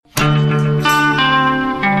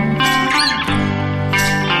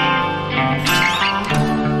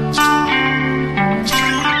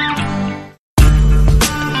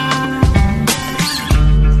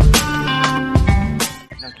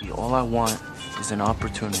is an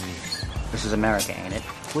opportunity. This is America, ain't it?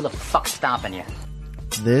 Who the fuck's stopping you?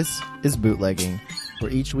 This is Bootlegging, where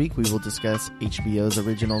each week we will discuss HBO's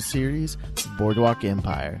original series, Boardwalk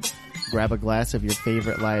Empire. Grab a glass of your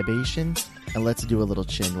favorite libation, and let's do a little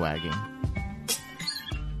chin wagging.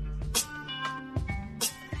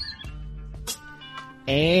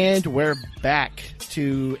 And we're back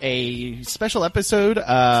to a special episode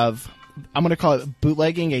of, I'm going to call it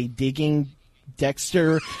Bootlegging, a Digging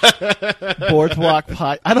Dexter Boardwalk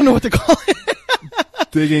pod. I don't know what to call it.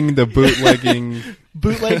 Digging the bootlegging.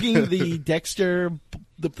 Bootlegging the Dexter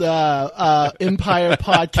Empire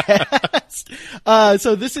podcast.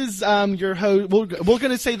 So this is your host. We're going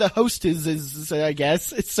to say the host is I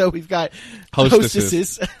guess. So we've got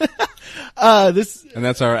hostesses. And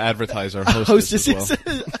that's our advertiser, hostesses,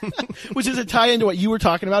 as well. Which is a tie into what you were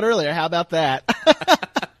talking about earlier. How about that?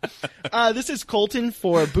 This is Colton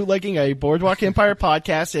for Bootlegging, a Boardwalk Empire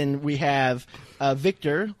podcast, and we have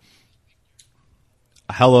Victor.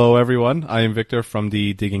 Hello, everyone. I am Victor from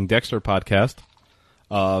the Digging Dexter podcast.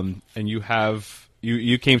 And you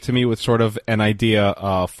came to me with sort of an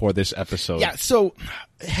idea for this episode. Yeah, so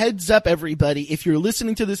heads up, everybody. If you're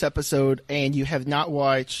listening to this episode and you have not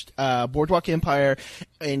watched Boardwalk Empire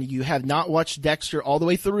and you have not watched Dexter all the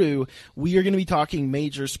way through, we are going to be talking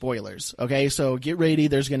major spoilers, okay? So get ready.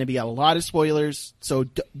 There's going to be a lot of spoilers, so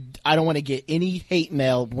I don't want to get any hate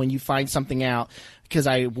mail when you find something out because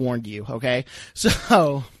I warned you, okay?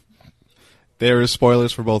 So there is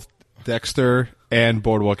spoilers for both Dexter and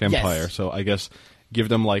Boardwalk Empire, yes. So I guess give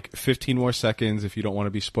them like 15 more seconds if you don't want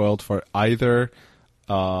to be spoiled for either.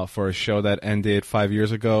 For a show that ended 5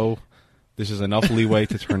 years ago, this is enough leeway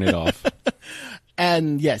to turn it off.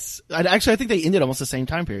 And yes, actually, I think they ended almost the same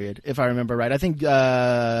time period, if I remember right. I think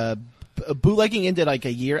Bootlegging ended like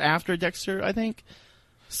a year after Dexter, I think.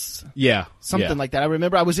 Yeah. Something like that. I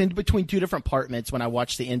remember I was in between two different apartments when I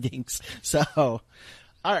watched the endings. So, all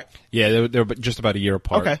right. Yeah, they were just about a year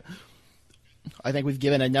apart. Okay. I think we've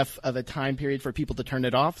given enough of a time period for people to turn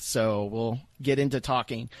it off, so we'll get into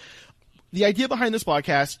talking. The idea behind this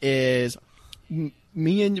podcast is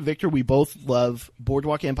me and Victor, we both love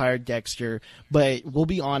Boardwalk Empire, Dexter, but we'll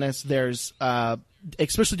be honest, there's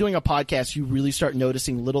especially doing a podcast, you really start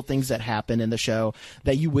noticing little things that happen in the show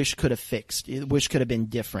that you wish could have fixed, wish could have been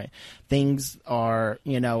different. Things are,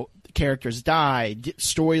 characters die,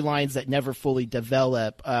 storylines that never fully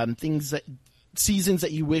develop, seasons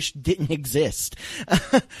that you wish didn't exist.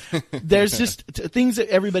 There's just things that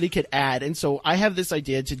everybody could add. And so I have this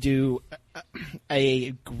idea to do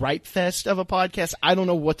a gripe fest of a podcast. I don't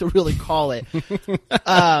know what to really call it.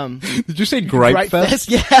 Did you say gripe fest?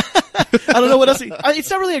 Yeah. I don't know what else. It's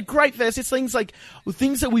not really a gripe fest. It's things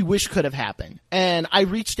that we wish could have happened. And I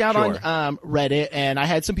reached out on Reddit, and I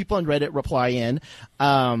had some people on Reddit reply in.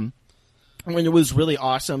 When it was really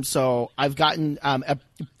awesome. So I've gotten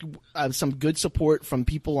some good support from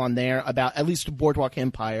people on there about at least Boardwalk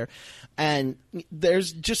Empire. And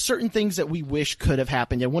there's just certain things that we wish could have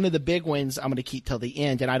happened. And one of the big ones I'm going to keep till the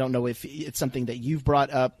end. And I don't know if it's something that you've brought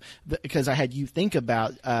up because I had you think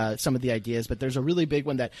about some of the ideas. But there's a really big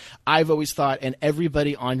one that I've always thought, and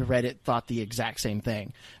everybody on Reddit thought the exact same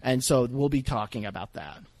thing. And so we'll be talking about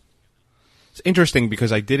that. It's interesting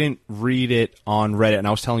because I didn't read it on Reddit, and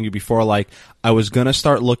I was telling you before, like, I was going to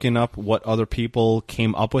start looking up what other people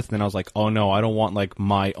came up with, and then I was like, oh no, I don't want, like,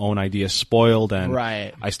 my own ideas spoiled, and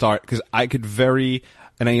right. because I could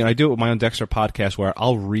I do it with my own Dexter podcast where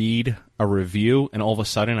I'll read a review, and all of a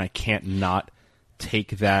sudden I can't not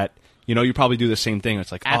take that. You probably do the same thing.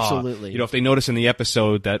 It's like, absolutely. If they notice in the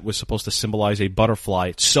episode that was supposed to symbolize a butterfly,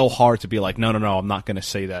 it's so hard to be like, no, I'm not going to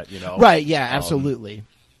say that, Right, yeah, absolutely.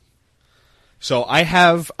 So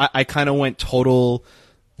I kind of went total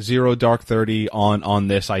zero dark 30 on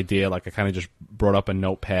this idea. Like I kind of just brought up a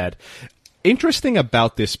notepad. Interesting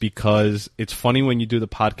about this because it's funny when you do the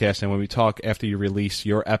podcast and when we talk after you release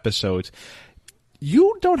your episodes,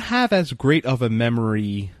 you don't have as great of a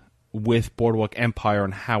memory with Boardwalk Empire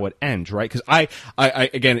and how it ends, right? Because I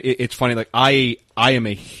again, it's funny. Like I am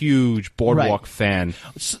a huge Boardwalk fan,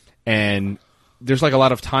 and there's like a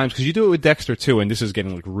lot of times, because you do it with Dexter too, and this is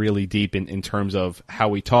getting like really deep in terms of how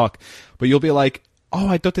we talk, but you'll be like, oh,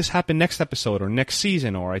 I thought this happened next episode or next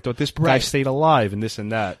season, or I thought this guy stayed alive and this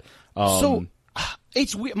and that. So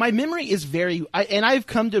It's weird. My memory is and I've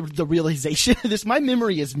come to the realization of this. My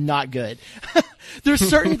memory is not good. There are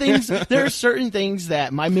certain things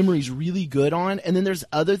that my memory is really good on, and then there's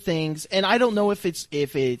other things, and I don't know if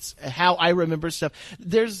it's how I remember stuff.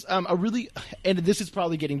 There's and this is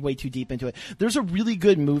probably getting way too deep into it. There's a really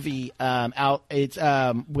good movie out. It's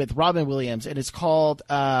with Robin Williams, and it's called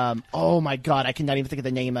oh my god, I cannot even think of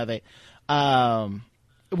the name of it.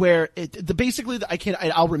 Where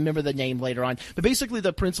I'll remember the name later on, but basically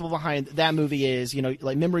the principle behind that movie is,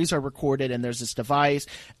 like memories are recorded and there's this device.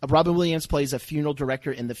 Robin Williams plays a funeral director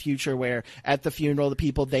in the future where at the funeral, the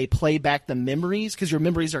people, they play back the memories because your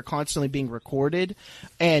memories are constantly being recorded.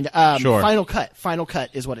 And, Sure. Final Cut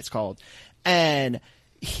is what it's called. And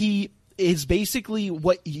he is basically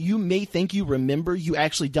what you may think you remember, you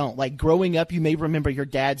actually don't. Like growing up, you may remember your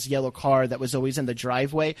dad's yellow car that was always in the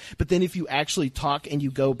driveway, but then if you actually talk and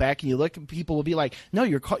you go back and you look, people will be like, no,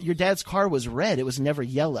 your dad's car was red, it was never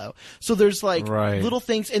yellow. So there's like little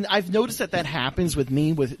things, and I've noticed that happens with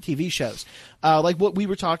me with TV shows. Like what we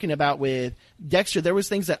were talking about with Dexter, there was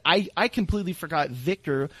things that I completely forgot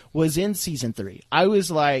Victor was in season 3. I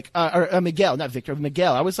was like, Miguel, not Victor,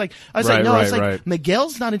 Miguel. I was like,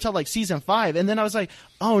 Miguel's not until like season 5. And then I was like,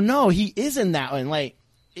 oh no, he is in that one. Like,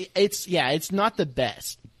 it's not the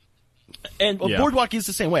best. And Boardwalk is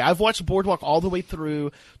the same way. I've watched Boardwalk all the way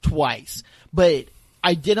through twice, but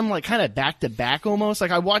I did them like kind of back to back almost.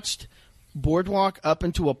 Like I watched Boardwalk up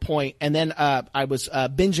into a point, and then I was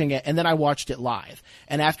binging it, and then I watched it live.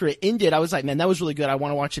 And after it ended, I was like, man, that was really good. I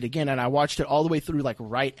want to watch it again. And I watched it all the way through, like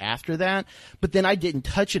right after that. But then I didn't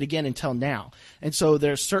touch it again until now. And so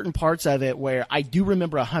there's certain parts of it where I do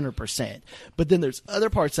remember 100%. But then there's other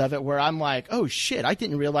parts of it where I'm like, oh shit, I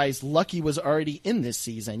didn't realize Lucky was already in this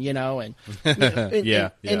season, And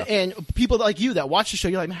people like you that watch the show,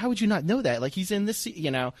 you're like, man, how would you not know that? Like he's in this,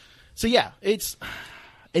 So yeah, it's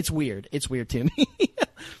weird. It's weird to me.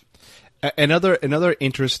 Another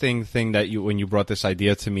interesting thing that when you brought this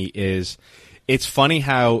idea to me is, it's funny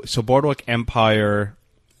how Boardwalk Empire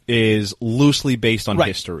is loosely based on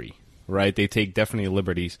history, right? They take definitely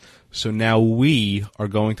liberties. So now we are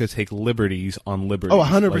going to take liberties on liberties. Oh,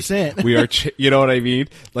 100%. Like we are, you know what I mean?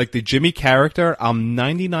 Like the Jimmy character, I'm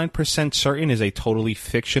 99% certain is a totally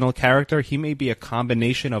fictional character. He may be a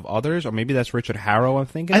combination of others, or maybe that's Richard Harrow I'm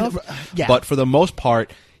thinking of. Yeah. But for the most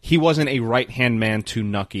part, he wasn't a right-hand man to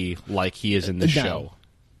Nucky like he is in the show.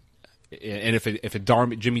 And if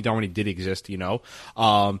Jimmy Darmody did exist,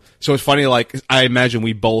 so it's funny. Like I imagine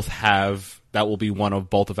we both have. That will be one of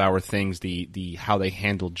both of our things. The how they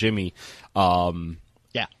handle Jimmy.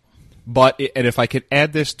 Yeah. But and if I could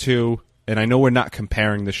add this to, and I know we're not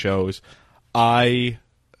comparing the shows, I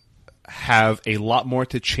have a lot more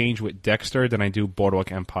to change with Dexter than I do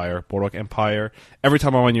Boardwalk Empire. Boardwalk Empire. Every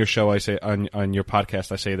time I'm on your show, I say on your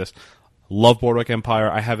podcast, I say this. Love Boardwalk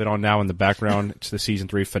Empire. I have it on now in the background. It's the season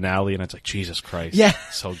 3 finale, and it's like Jesus Christ. Yeah,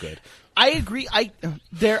 so good. I agree. I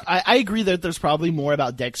agree that there's probably more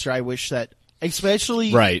about Dexter. I wish that,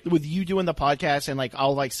 especially with you doing the podcast, and like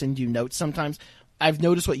I'll like send you notes sometimes. I've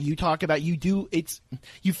noticed what you talk about. You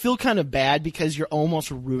feel kind of bad because you're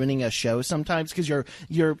almost ruining a show sometimes because you're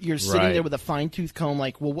sitting there with a fine tooth comb,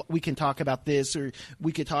 like, well, we can talk about this, or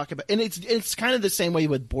we could talk about, and it's kind of the same way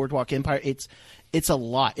with Boardwalk Empire. It's a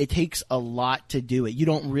lot. It takes a lot to do it. You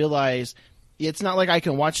don't realize it's not like I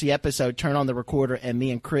can watch the episode, turn on the recorder, and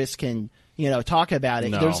me and Chris can, talk about it.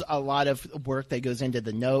 No. There's a lot of work that goes into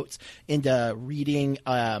the notes, into reading.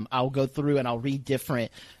 I'll go through and I'll read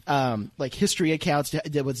different, like history accounts.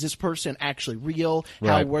 Was this person actually real?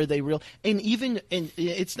 How were they real? And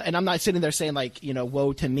and I'm not sitting there saying like,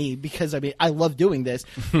 woe to me, because I mean, I love doing this,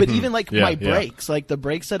 but even like my breaks, like the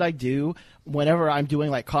breaks that I do whenever I'm doing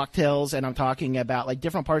like cocktails and I'm talking about like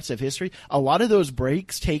different parts of history, a lot of those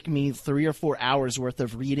breaks take me 3 or 4 hours worth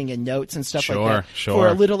of reading and notes and stuff like that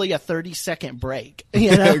for literally a 30-second break.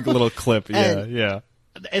 A little clip. Yeah.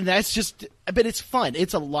 And that's just, but it's fun.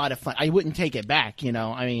 It's a lot of fun. I wouldn't take it back.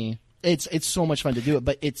 I mean, it's so much fun to do it,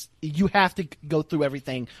 but you have to go through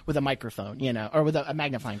everything with a microphone, or with a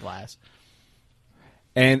magnifying glass.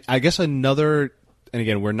 And I guess and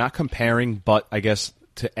again, we're not comparing, but I guess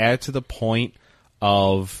to add to the point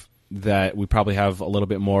of that, we probably have a little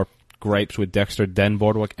bit more gripes with Dexter than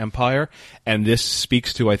Boardwalk Empire, and this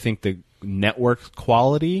speaks to, I think, the network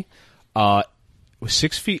quality.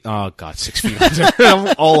 6 feet. Oh God, 6 feet.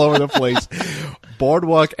 I'm all over the place.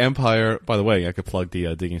 Boardwalk Empire. By the way, I could plug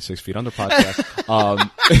the Digging 6 Feet Under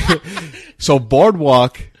podcast. So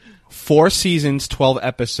Boardwalk, 4 seasons, 12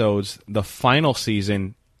 episodes. The final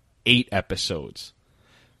season, 8 episodes.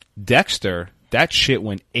 Dexter, That shit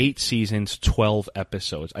went 8 seasons, 12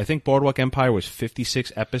 episodes. I think Boardwalk Empire was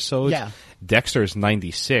 56 episodes. Yeah. Dexter's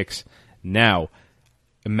 96. Now,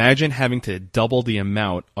 imagine having to double the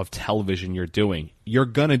amount of television you're doing. You're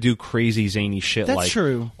gonna do crazy zany shit. That's like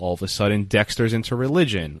true. all of a sudden Dexter's into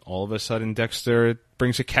religion. All of a sudden Dexter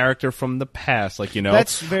brings a character from the past. Like, you know,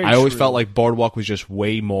 That's very I always true. felt like Boardwalk was just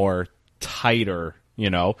way more tighter, you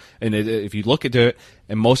know. And if you look at it,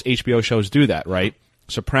 and most HBO shows do that, right?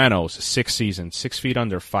 Sopranos, 6 seasons. 6 Feet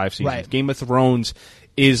Under, 5 seasons. Right. Game of Thrones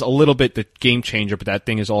is a little bit the game changer, but that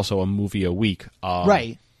thing is also a movie a week.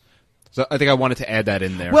 Right. So I think I wanted to add that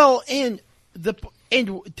in there. Well, and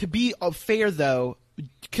to be fair though,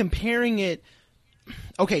 comparing it.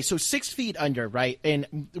 Okay, so 6 Feet Under, right?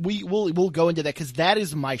 And we'll go into that because that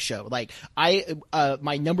is my show. Like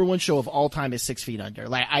my number one show of all time is 6 Feet Under.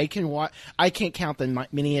 Like I can't count them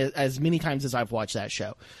as many times as I've watched that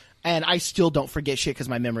show, and I still don't forget shit because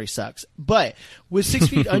my memory sucks. But with 6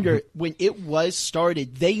 Feet Under, when it was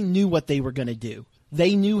started, they knew what they were going to do.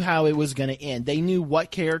 They knew how it was going to end. They knew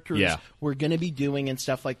what characters were going to be doing and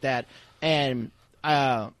stuff like that, and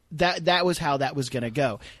that was how that was going to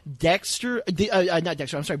go. Not Dexter.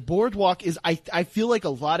 I'm sorry. Boardwalk is. I feel like a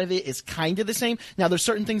lot of it is kind of the same. Now, there's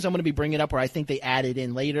certain things I'm going to be bringing up where I think they added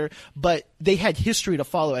in later, but they had history to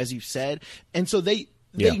follow, as you said, and so they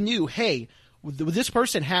knew, hey, this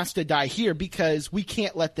person has to die here because we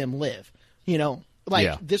can't let them live. You know,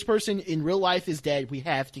 like this person in real life is dead. We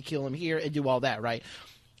have to kill him here and do all that, right?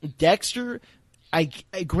 Dexter,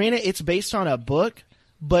 granted, it's based on a book.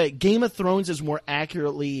 But Game of Thrones is more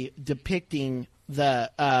accurately depicting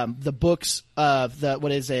the books of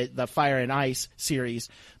the Fire and Ice series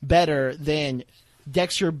better than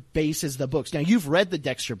Dexter bases the books. Now, you've read the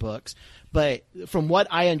Dexter books, but from what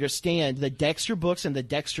I understand, the Dexter books and the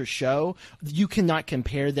Dexter show, you cannot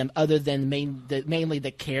compare them other than mainly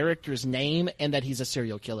the character's name and that he's a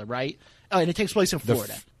serial killer, right? And it takes place in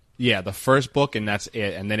Florida. The first book, and that's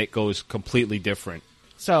it, and then it goes completely different.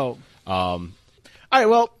 So, all right,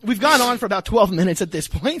 well, we've gone on for about 12 minutes at this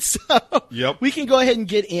point, so we can go ahead and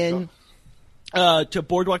get in to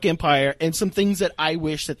Boardwalk Empire and some things that I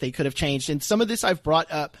wish that they could have changed. And some of this I've brought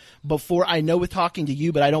up before, I know, with talking to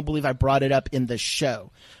you, but I don't believe I brought it up in the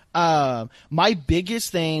show. My biggest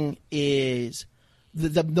thing is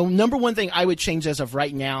the number one thing I would change as of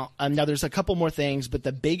right now. Now, there's a couple more things, but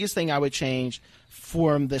the biggest thing I would change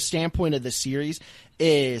from the standpoint of the series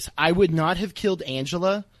is I would not have killed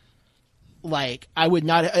Angela. Like, I would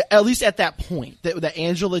not, at least at that point, that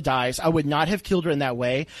Angela dies, I would not have killed her in that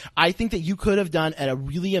way. I think that you could have done a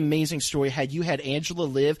really amazing story had you had Angela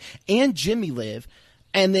live and Jimmy live.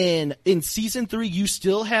 And then in season 3, you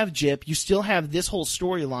still have Jip, you still have this whole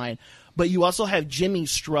storyline, but you also have Jimmy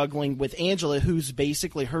struggling with Angela, who's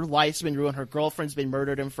basically, her life's been ruined, her girlfriend's been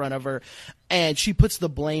murdered in front of her, and she puts the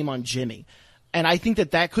blame on Jimmy. And I think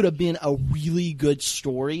that could have been a really good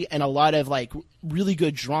story and a lot of, like, really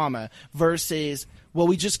good drama versus, well,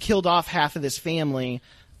 we just killed off half of this family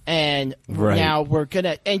and now we're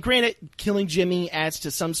gonna, and granted, killing Jimmy adds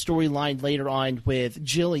to some storyline later on with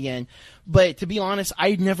Jillian, but to be honest,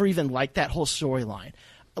 I never even liked that whole storyline.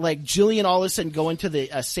 Like, Jillian all of a sudden going to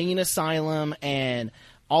the insane asylum and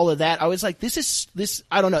all of that, I was like, this,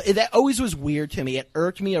 I don't know. That always was weird to me. It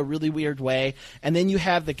irked me a really weird way. And then you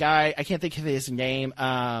have the guy, I can't think of his name,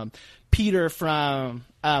 Peter from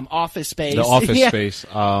Office Space. The Office Space.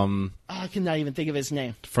 I cannot even think of his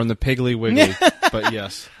name. From the Piggly Wiggly, but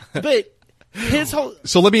yes. But his whole...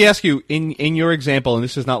 So let me ask you, in your example, and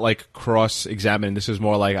this is not like cross-examining, this is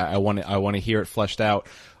more like I want to hear it fleshed out.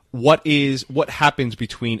 What happens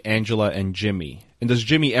between Angela and Jimmy? And does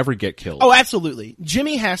Jimmy ever get killed? Oh, absolutely.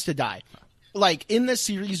 Jimmy has to die. Like, in the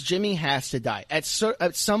series, Jimmy has to die. At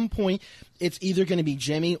some point, it's either going to be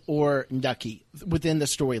Jimmy or Nucky within the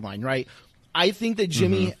storyline, right? I think that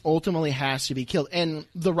Jimmy ultimately has to be killed. And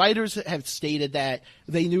the writers have stated that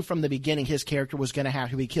they knew from the beginning his character was going to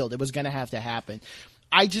have to be killed. It was going to have to happen.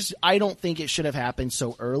 I don't think it should have happened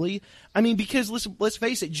so early. I mean, because let's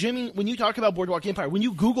face it, Jimmy, when you talk about Boardwalk Empire, when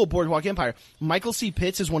you Google Boardwalk Empire, Michael C.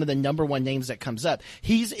 Pitts is one of the number one names that comes up.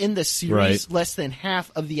 He's in the series less than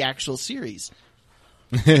half of the actual series.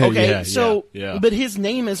 Okay, but his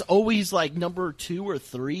name is always like number 2 or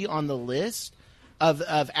 3 on the list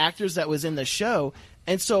of actors that was in the show.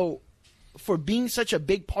 And so for being such a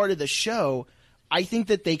big part of the show, I think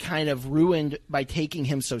that they kind of ruined by taking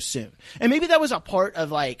him so soon. And maybe that was a part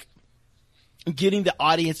of, like, getting the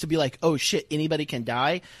audience to be like, oh shit, anybody can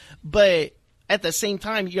die. But at the same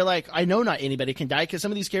time, you're like, I know not anybody can die because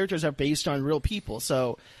some of these characters are based on real people.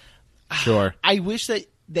 So sure. I wish that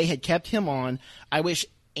they had kept him on. I wish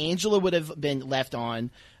Angela would have been left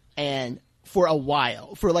on. And for a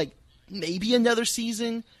while, for like maybe another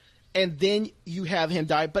season, and then you have him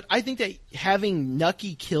die. But I think that having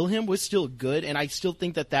Nucky kill him was still good, and I still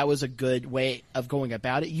think that that was a good way of going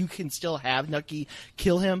about it. You can still have Nucky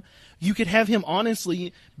kill him. You could have him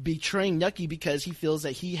honestly betraying Nucky because he feels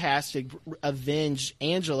that he has to avenge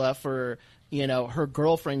Angela for, you know, her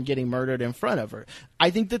girlfriend getting murdered in front of her. I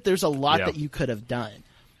think that there's a lot that you could have done,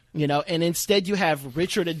 you know, and instead you have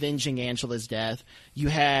Richard avenging Angela's death. You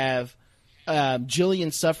have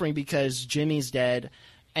Jillian suffering because Jimmy's dead.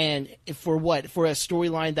 And for what? For a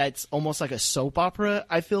storyline that's almost like a soap opera,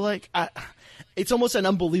 I feel like. It's almost an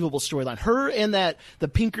unbelievable storyline. Her and the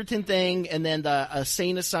Pinkerton thing, and then the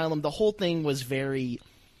insane asylum, the whole thing was very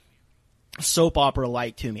soap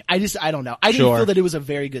opera-like to me. I don't know. I didn't feel that it was a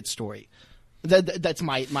very good story. That's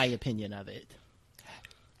my opinion of it.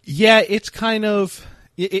 Yeah, it's kind of,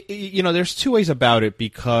 you know, there's two ways about it,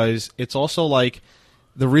 because it's also like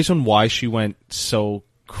the reason why she went so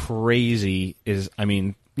crazy is, I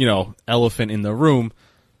mean, you know, elephant in the room,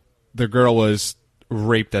 the girl was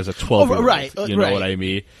raped as a 12-year-old. Right, you know what I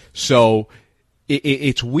mean? So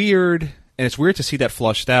it's weird, and it's weird to see that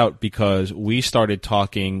flushed out, because we started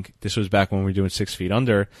talking, this was back when we were doing 6 Feet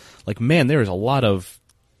Under, like, man, there is a lot of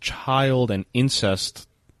child and incest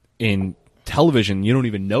in television. You don't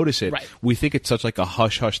even notice it. Right. We think it's such like a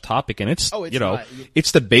hush-hush topic, and it's you know, not.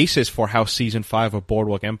 it's the basis for how season 5 of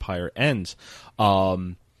Boardwalk Empire ends.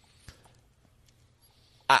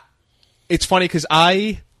 It's funny because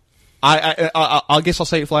I guess I'll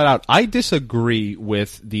say it flat out. I disagree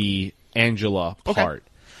with the Angela part.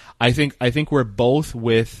 Okay. I think we're both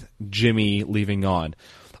with Jimmy leaving on.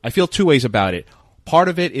 I feel two ways about it. Part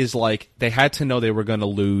of it is like they had to know they were going to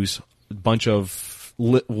lose a bunch of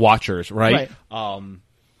watchers, right?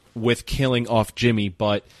 With killing off Jimmy,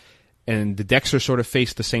 and the Dexter sort of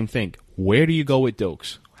faced the same thing. Where do you go with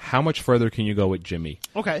Dokes? How much further can you go with Jimmy?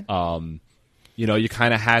 Okay. You know, you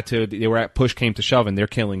kind of had to. They were at push came to shove, and they're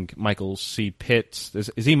killing Michael C. Pitts.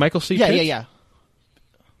 Is he Michael C. Pitts? Yeah.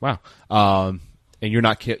 Wow. And you're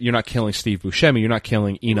not killing Steve Buscemi. You're not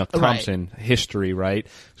killing Enoch Thompson. Right. History, right?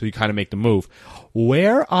 So you kind of make the move.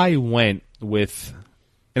 Where I went with,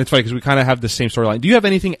 and it's funny because we kind of have the same storyline. Do you have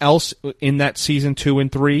anything else in that season 2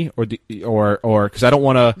 and 3, or because I don't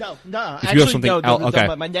want to? No. If you have something else,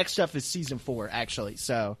 okay. My next stuff is season 4, actually.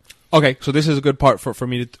 So. Okay, so this is a good part for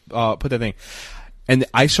me to put that thing. And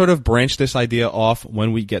I sort of branched this idea off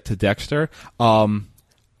when we get to Dexter.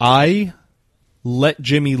 I let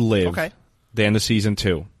Jimmy live. Okay. The end of season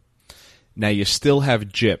 2. Now you still have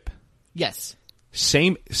Jip. Yes.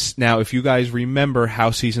 Same. Now, if you guys remember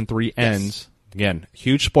how season 3 ends, again,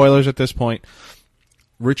 huge spoilers at this point.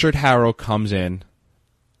 Richard Harrow comes in,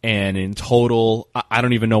 and in total, I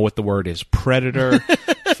don't even know what the word is. Predator.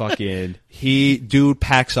 Fucking, dude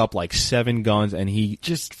packs up like 7 guns, and he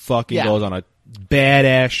just fucking goes on a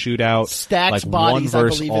badass shootout. Stacks like bodies, I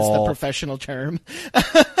believe is the all. professional term.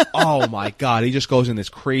 Oh my god, he just goes in this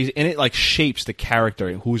crazy, and it like shapes the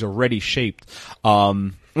character who's already shaped.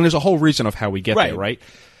 And there's a whole reason of how we get there, right?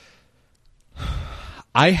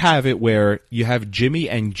 I have it where you have Jimmy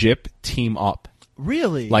and Jip team up.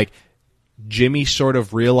 Really? Like, Jimmy sort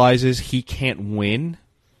of realizes he can't win,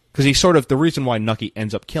 because he's sort of the reason why Nucky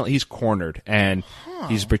ends up killing. He's cornered, and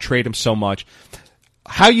he's betrayed him so much.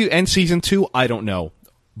 How you end season 2, I don't know.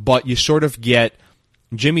 But you sort of get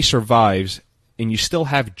Jimmy survives, and you still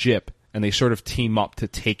have Jip, and they sort of team up to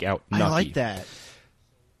take out Nucky. I like that.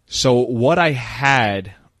 So what I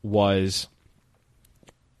had was,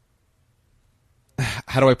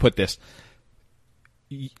 how do I put this?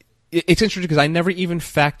 It's interesting because I never even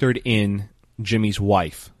factored in Jimmy's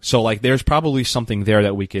wife. So like there's probably something there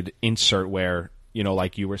that we could insert where, you know,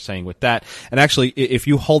 like you were saying with that. And actually, if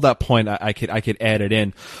you hold that point, I could add it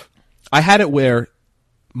in. I had it where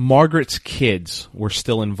Margaret's kids were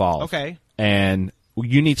still involved. Okay. And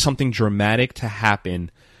you need something dramatic to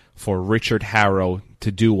happen for Richard Harrow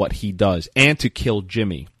to do what he does and to kill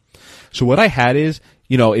Jimmy. So what I had is,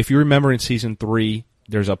 you know, if you remember in season 3,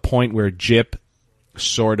 there's a point where Jip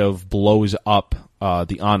sort of blows up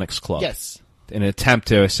the Onyx Club. Yes. In an attempt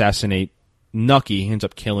to assassinate Nucky. He ends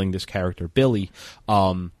up killing this character, Billy.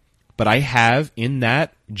 But I have, in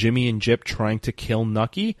that, Jimmy and Jip trying to kill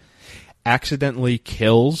Nucky, accidentally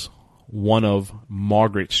kills one of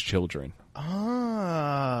Margaret's children.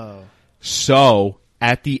 Oh. So,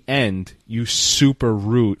 at the end, you super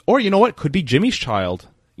root. Or, you know what? Could be Jimmy's child.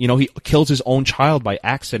 You know, he kills his own child by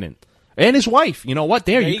accident. And his wife. You know what?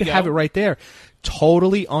 There you can have it right there.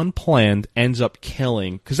 Totally unplanned, ends up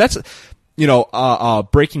killing. Because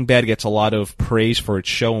Breaking Bad gets a lot of praise for its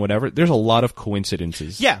show and whatever. There's a lot of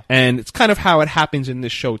coincidences. Yeah. And it's kind of how it happens in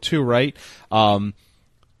this show too, right?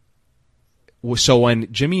 So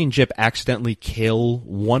when Jimmy and Jip accidentally kill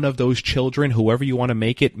one of those children, whoever you want to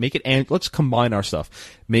make it, and let's combine our stuff.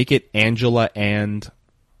 Make it Angela and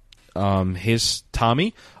his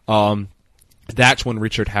Tommy. That's when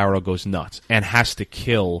Richard Harrow goes nuts and has to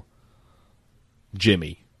kill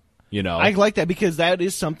Jimmy. I like that because that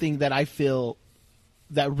is something that I feel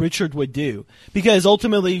that Richard would do, because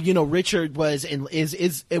ultimately, Richard was in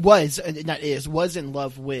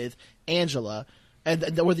love with Angela,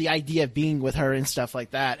 or the idea of being with her and stuff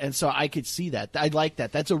like that. And so I could see that. I like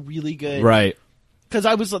that. That's a really good, right? Because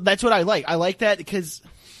that's what I like. I like that because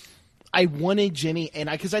I wanted Jimmy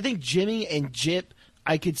because I think Jimmy and Jip,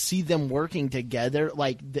 I could see them working together.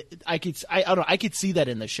 I don't know. I could see that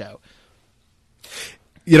in the show.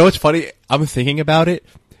 It's funny. I'm thinking about it,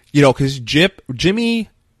 because Jimmy,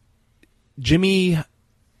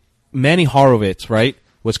 Manny Horowitz, right,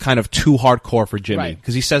 was kind of too hardcore for Jimmy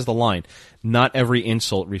because he says the line, "Not every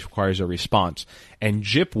insult requires a response," and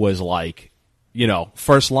Jip was like,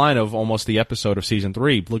 first line of almost the episode of season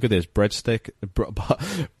 3. Look at this breadstick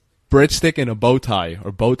and a bow tie,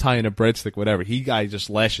 or bow tie and a breadstick, whatever. Guy just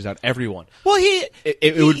lashes out everyone. Well,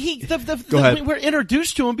 Go ahead. we're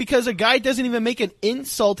introduced to him because a guy doesn't even make an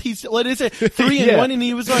insult. He's 3 and 1, and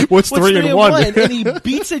he was like, "What's 3 and 1?" And he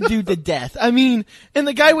beats a dude to death. I mean, and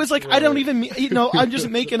the guy was like, "I don't even, I'm just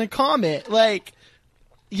making a comment."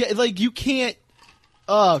 You can't.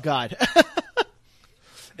 Oh God.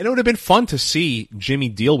 And it would have been fun to see Jimmy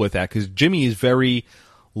deal with that, because Jimmy is very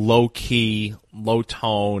low-key,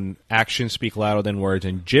 low-tone, actions speak louder than words,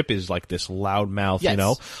 and Jip is like this loud-mouth,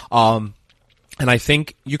 yes. And I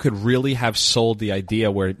think you could really have sold the idea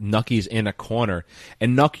where Nucky's in a corner,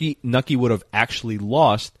 and Nucky would have actually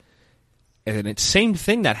lost, and it's the same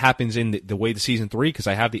thing that happens in the way to season 3, because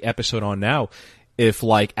I have the episode on now. If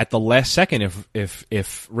at the last second,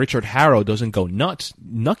 if Richard Harrow doesn't go nuts,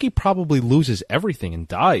 Nucky probably loses everything and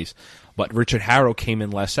dies. But Richard Harrow came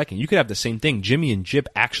in last second. You could have the same thing. Jimmy and Jip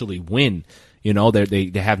actually win.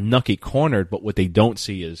 They have Nucky cornered, but what they don't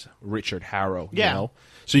see is Richard Harrow. Yeah.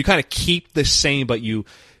 So you kind of keep the same, but you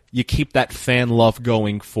keep that fan love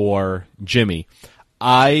going for Jimmy.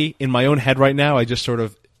 In my own head right now, I just sort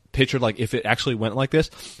of pictured, if it actually went like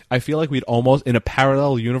this, I feel like we'd almost, in a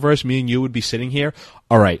parallel universe, me and you would be sitting here.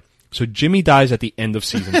 All right, so Jimmy dies at the end of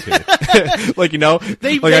season 2.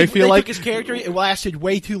 I feel like his character, it lasted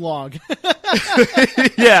way too long.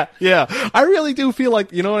 yeah. I really do feel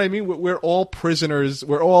like, you know what I mean? We're all prisoners.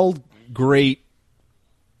 We're all great,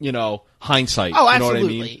 hindsight. Oh, you know what I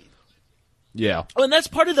absolutely. mean? Yeah. Oh, and that's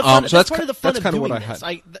part of the fun. So that's part of the fun that's of kind doing of what this.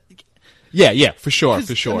 I had. Yeah, for sure.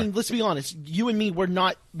 I mean, let's be honest. You and me, we're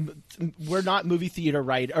not movie theater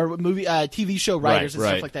writers or movie TV show writers and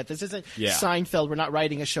stuff like that. This isn't Seinfeld. We're not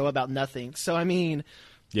writing a show about nothing. So I mean,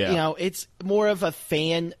 it's more of a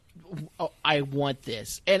fan. Oh, I want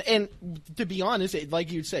this, and to be honest, like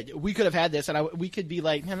you said, we could have had this, and we could be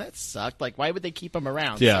like, man, that sucked. Like, why would they keep him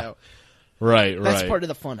around? Yeah, so, right. That's part of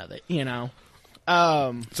the fun of it,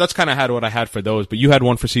 So that's kind of what I had for those, but you had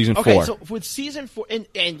one for season 4. Okay, so with season 4,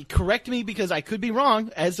 and correct me because I could be wrong,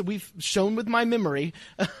 as we've shown with my memory,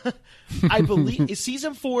 I believe it's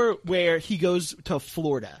season 4 where he goes to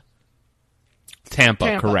Florida.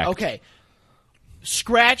 Tampa, correct. Okay.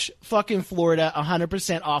 Scratch fucking Florida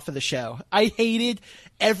 100% off of the show. I hated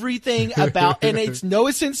everything about, and it's no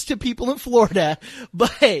offense to people in Florida,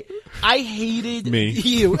 but I hated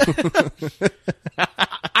you.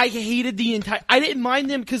 I hated the entire. I didn't mind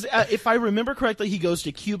them because if I remember correctly, he goes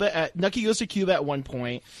to Cuba. Nucky goes to Cuba at one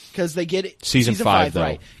point because they get it, season 5 though,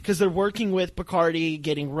 right? Because they're working with Bacardi,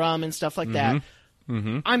 getting rum and stuff like that.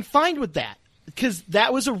 Mm-hmm. I'm fine with that. Because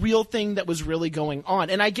that was a real thing that was really going on.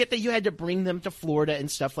 And I get that you had to bring them to Florida and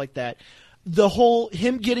stuff like that. The whole,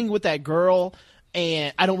 him getting with that girl,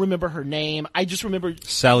 and I don't remember her name. I just remember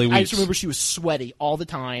Sally Weeks. I just remember she was sweaty all the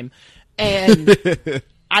time. And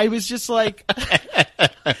I was just like,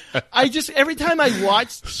 every time I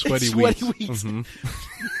watched Sweaty Weeks.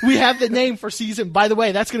 Mm-hmm. We have the name for season. By the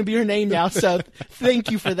way, that's going to be her name now. So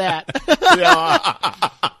thank you for that.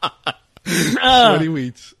 Sweaty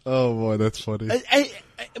Wheats. Oh boy, that's funny.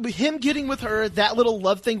 Him getting with her, that little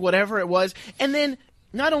love thing, whatever it was, and then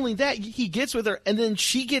not only that, he gets with her, and then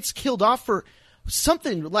she gets killed off for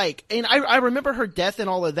something like. And I remember her death and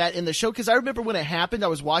all of that in the show because I remember when it happened. I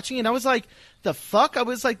was watching and I was like, "The fuck!" I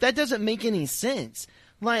was like, "That doesn't make any sense."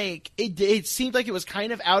 Like it seemed like it was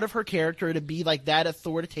kind of out of her character to be like that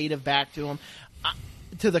authoritative back to him,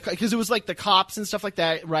 because it was like the cops and stuff like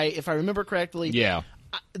that, right? If I remember correctly, yeah.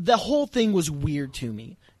 the whole thing was weird to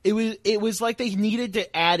me. It was like they needed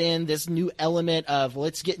to add in this new element of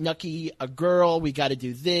let's get Nucky a girl. We got to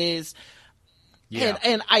do this. Yeah.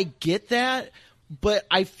 And I get that, but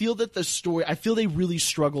I feel that I feel they really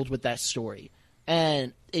struggled with that story.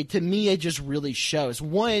 And to me, it just really shows.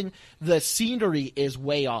 One, the scenery is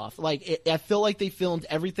way off. Like, I feel like they filmed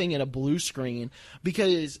everything in a blue screen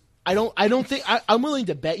because I don't think I'm willing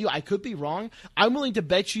to bet you. I could be wrong. I'm willing to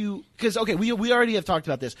bet you because okay, we already have talked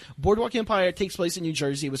about this. Boardwalk Empire takes place in New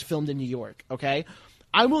Jersey. It was filmed in New York. Okay,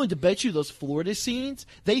 I'm willing to bet you those Florida scenes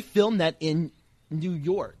they filmed that in New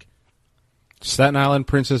York. Staten Island,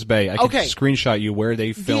 Princess Bay. I can Okay. screenshot you where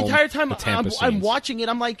they filmed The entire time the Tampa I'm scenes. watching it,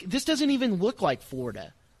 I'm like, this doesn't even look like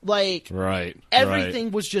Florida. Like, Right. everything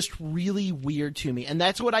right. was just really weird to me. And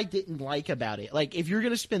that's what I didn't like about it. Like, if you're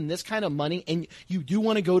going to spend this kind of money and you do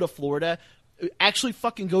want to go to Florida, actually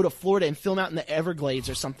fucking go to Florida and film out in the Everglades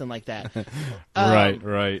or something like that.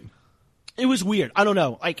 Right. It was weird. I don't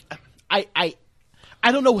know. Like,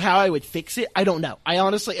 I don't know how I would fix it. I don't know. I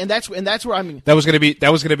honestly, and that's where I'm. That was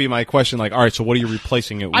gonna be my question. Like, all right, so what are you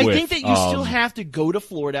replacing it with? I think that you still have to go to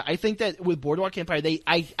Florida. I think that with Boardwalk Empire,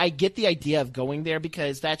 I get the idea of going there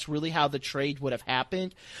because that's really how the trade would have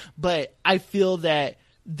happened. But I feel that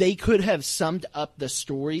they could have summed up the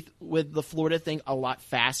story with the Florida thing a lot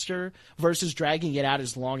faster versus dragging it out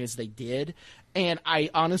as long as they did. And I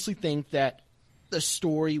honestly think that the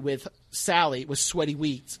story with Sally, with Sweaty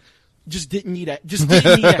Wheats, just didn't need to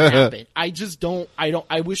happen.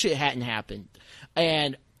 I wish it hadn't happened.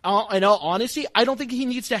 And in all honesty, I don't think he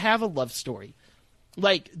needs to have a love story.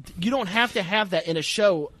 Like, you don't have to have that in a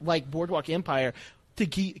show like Boardwalk Empire to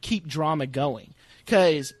keep drama going.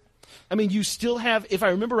 Because, I mean, you still have, if I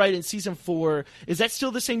remember right, in season 4, is that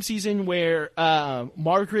still the same season where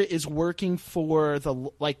Margaret is working for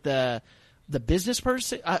the business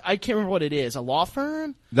person? I can't remember what it is. A law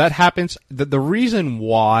firm? That happens. The reason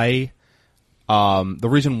why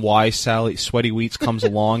Sally Sweaty Wheats comes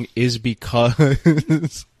along is because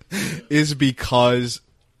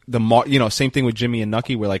same thing with Jimmy and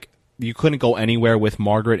Nucky, where like you couldn't go anywhere with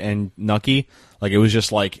Margaret and Nucky. Like, it was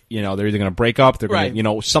just like, they're either going to break up, they're going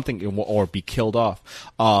to, something, or be killed off.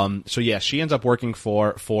 So yeah, she ends up working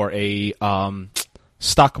for a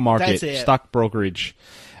stock market, stock brokerage.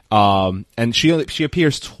 And she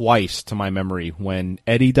appears twice to my memory, when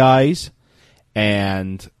Eddie dies,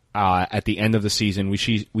 and at the end of the season we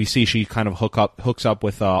see she kind of hooks up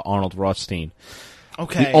with Arnold Rothstein.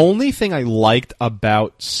 Okay. The only thing I liked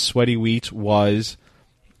about Sweaty Wheats was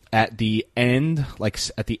at the end, at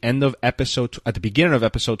the beginning of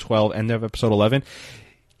episode 12, end of episode 11,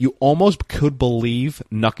 you almost could believe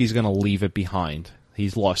Nucky's going to leave it behind.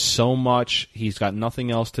 He's lost so much. He's got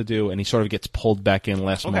nothing else to do, and he sort of gets pulled back in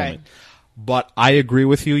last moment. But I agree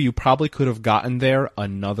with you. You probably could have gotten there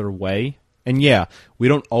another way. And yeah, we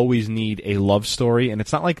don't always need a love story, and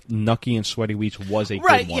it's not like Nucky and Sweaty Wheats was a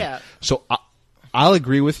good one. Yeah. So I'll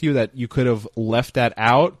agree with you that you could have left that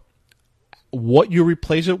out. What you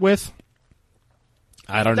replace it with,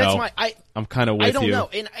 I don't know. I'm kind of with you. I don't know,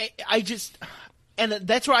 and I just... And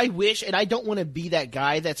that's where I wish, and I don't want to be that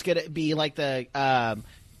guy that's going to be like the,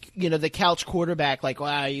 the couch quarterback, like,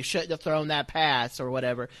 wow, you shouldn't have thrown that pass or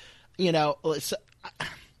whatever. So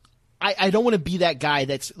I don't want to be that guy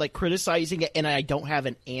that's like criticizing it and I don't have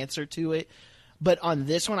an answer to it. But on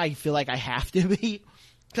this one, I feel like I have to be,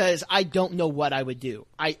 because I don't know what I would do.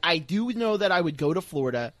 I do know that I would go to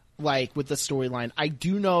Florida, like, with the storyline. I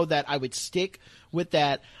do know that I would stick with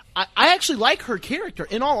that. I actually like her character.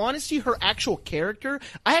 In all honesty, her actual character,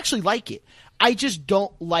 I actually like it. I just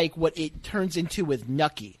don't like what it turns into with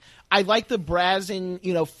Nucky. I like the brazen,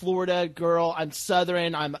 Florida girl. I'm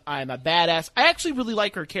Southern. I'm a badass. I actually really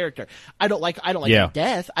like her character. I don't like the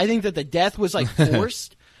death. I think that the death was like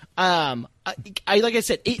forced. Like I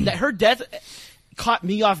said, her death caught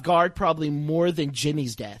me off guard probably more than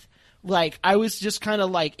Jimmy's death. Like, I was just kind of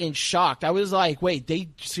like in shock. I was like, wait, they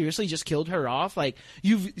seriously just killed her off? Like,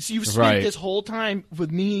 you've spent this whole time with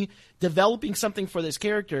me developing something for this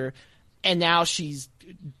character, and now she's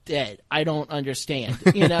dead. I don't understand,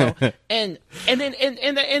 and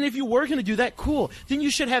if you were going to do that, cool. Then you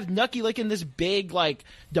should have Nucky like in this big like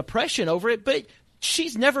depression over it, but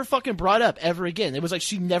she's never fucking brought up ever again. It was like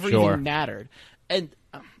she never even mattered. And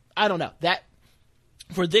I don't know that.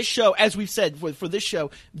 For this show, as we've said, for this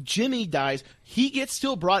show, Jimmy dies. He gets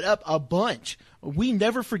still brought up a bunch. We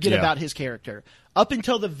never forget about his character. Up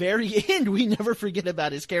until the very end, we never forget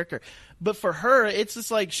about his character. But for her, it's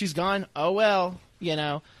just like she's gone. Oh, well,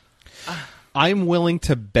 I'm willing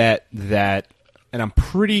to bet that, and I'm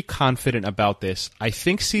pretty confident about this, I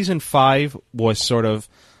think season 5 was sort of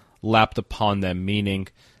lapped upon them, meaning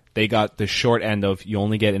they got the short end of you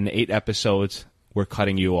only get in 8 episodes, we're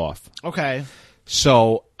cutting you off. Okay.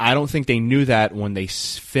 So I don't think they knew that when they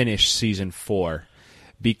finished season 4,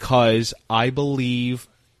 because I believe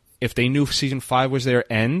if they knew season 5 was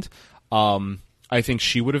their end, I think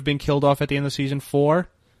she would have been killed off at the end of season 4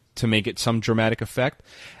 to make it some dramatic effect.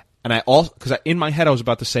 And I also, because in my head I was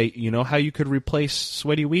about to say, you know how you could replace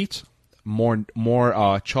Sweaty Wheat? More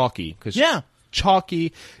Chalky, because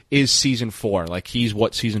Chalky is season 4. Like, he's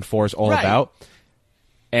what season 4 is all about.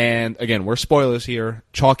 And again, we're spoilers here.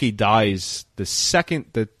 Chalky dies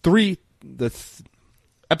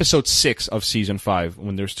episode 6 of season 5,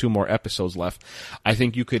 when there's 2 more episodes left. I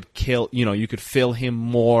think you could you could fill him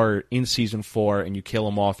more in season 4, and you kill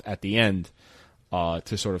him off at the end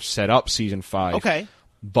to sort of set up season 5. Okay.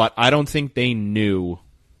 But I don't think they knew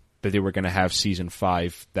that they were going to have season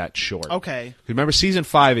 5 that short. Okay. Remember, season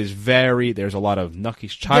 5 is there's a lot of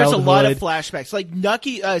Nucky's childhood. There's a lot of flashbacks. Like,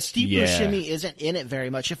 Nucky, Steve Buscemi isn't in it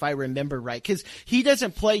very much, if I remember right. Because he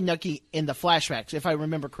doesn't play Nucky in the flashbacks, if I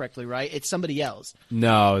remember correctly, right? It's somebody else.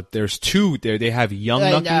 No, there's 2 there. They have young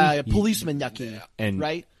Nucky. Policeman Nucky,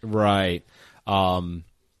 right? Right.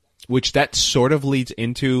 Which that sort of leads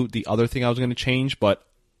into the other thing I was going to change, but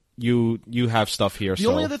you have stuff here. The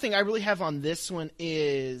only other thing I really have on this one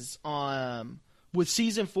is with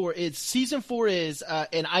season 4 is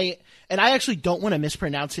and I actually don't want to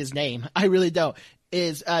mispronounce his name. I really don't.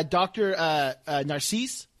 Is Dr.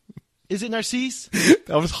 Narcisse? Is it Narcisse?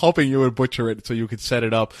 I was hoping you would butcher it so you could set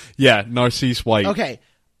it up. Yeah, Narcisse White. Okay.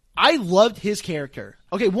 I loved his character.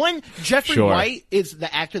 Okay, Jeffrey White is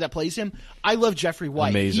the actor that plays him. I love Jeffrey White.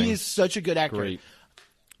 Amazing. He is such a good actor.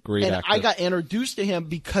 Great and actor. I got introduced to him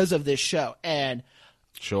because of this show. And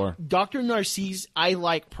Dr. Narcisse, I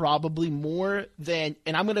like probably more than,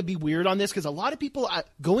 and I'm going to be weird on this because a lot of people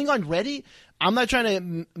going on Reddit, I'm not trying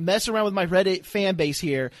to mess around with my Reddit fan base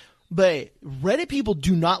here, but Reddit people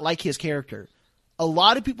do not like his character. A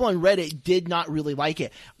lot of people on Reddit did not really like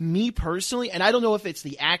it. Me personally, and I don't know if it's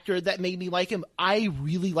the actor that made me like him, I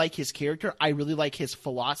really like his character. I really like his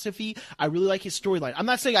philosophy. I really like his storyline. I'm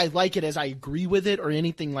not saying I like it as I agree with it or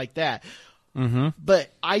anything like that. Mm-hmm.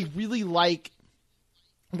 But I really like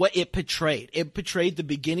what it portrayed. It portrayed the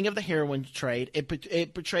beginning of the heroin trade.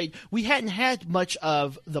 It portrayed, we hadn't had much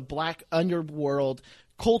of the black underworld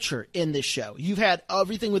culture in this show. You've had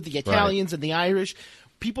everything with the Italians and the Irish.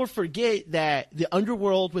 People forget that the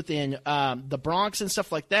underworld within the Bronx and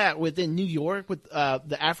stuff like that, within New York, with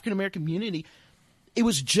the African American community, it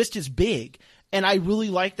was just as big. And I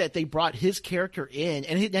really like that they brought his character in.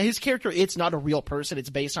 And his character, it's not a real person.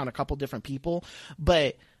 It's based on a couple different people.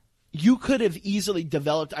 But you could have easily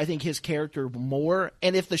developed, I think, his character more.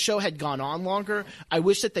 And if the show had gone on longer, I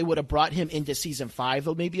wish that they would have brought him into season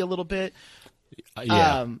 5 maybe a little bit.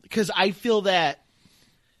 Because I feel that,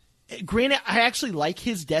 granted, I actually like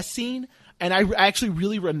his death scene, and I actually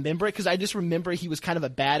really remember it because I just remember he was kind of a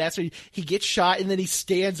badass. He gets shot, and then he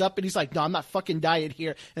stands up, and he's like, no, I'm not fucking dying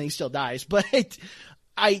here, and he still dies. But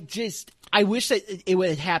I wish that it would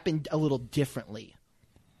have happened a little differently.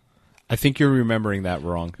 I think you're remembering that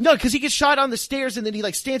wrong. No, because he gets shot on the stairs, and then he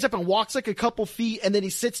stands up and walks a couple feet, and then he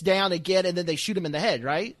sits down again, and then they shoot him in the head,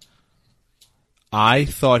 right? I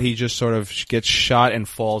thought he just sort of gets shot and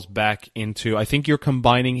falls back into... I think you're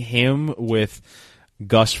combining him with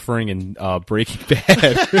Gus Fring in Breaking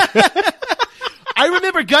Bad. I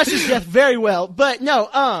remember Gus's death very well, but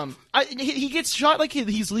no, he gets shot like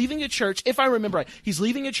he's leaving a church, if I remember right. He's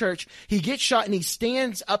leaving a church, he gets shot, and he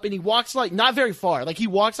stands up, and he walks not very far. He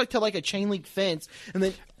walks to a chain link fence, and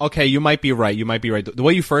then... Okay, you might be right. The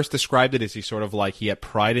way you first described it is he sort of he had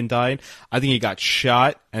pride and died. I think he got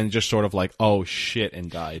shot and just sort of oh shit,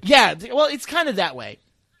 and died. Yeah, well, it's kind of that way.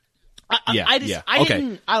 I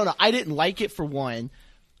don't know. I didn't like it for one.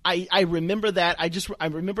 I remember that.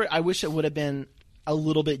 I wish it would have been a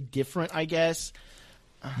little bit different, I guess.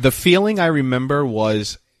 The feeling I remember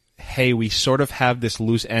was, hey, we sort of have this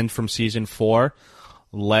loose end from season 4.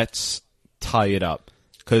 Let's tie it up.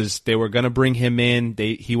 Because they were going to bring him in.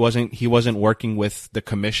 He wasn't working with the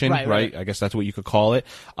commission, right? I guess that's what you could call it.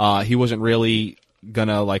 He wasn't really going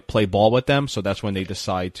to play ball with them. So that's when they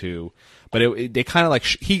decide to. But they kind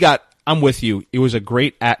of I'm with you. It was a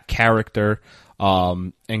great character,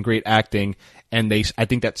 and great acting. And I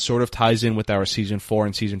think that sort of ties in with our season 4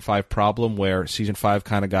 and season 5 problem, where season 5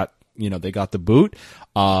 kind of got, they got the boot.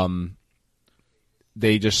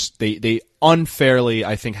 They unfairly,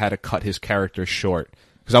 I think, had to cut his character short.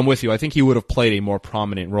 Because I'm with you. I think he would have played a more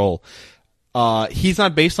prominent role. He's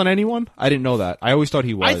not based on anyone? I didn't know that. I always thought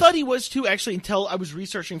he was. I thought he was too, actually, until I was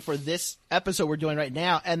researching for this episode we're doing right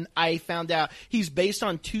now, and I found out he's based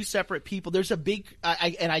on two separate people. There's a big,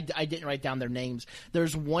 I didn't write down their names.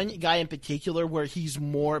 There's one guy in particular where he's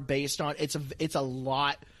more based on. It's a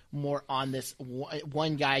lot more on this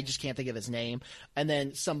one guy. I just can't think of his name. And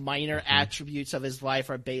then some minor attributes of his life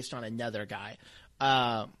are based on another guy.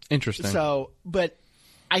 Interesting. So, but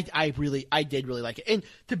I did really like it. And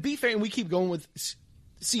to be fair, and we keep going with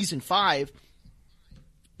season 5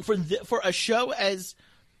 for a show as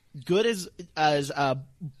good as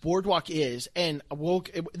Boardwalk is, and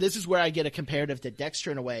this is where I get a comparative to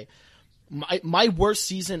Dexter in a way. My worst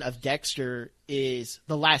season of Dexter is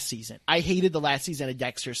the last season. I hated the last season of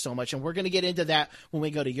Dexter so much, and we're going to get into that when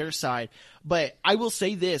we go to your side. But I will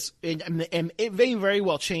say this, and it may very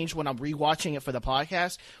well change when I'm rewatching it for the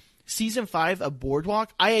podcast. Season 5 of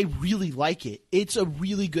Boardwalk, I really like it. It's a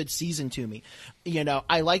really good season to me. You know,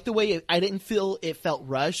 I like the way I didn't feel it felt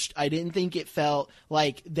rushed. I didn't think it felt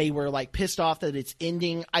like they were like pissed off that it's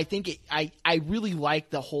ending. I think I really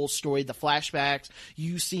like the whole story, the flashbacks,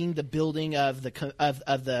 you seeing the building of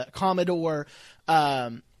the Commodore.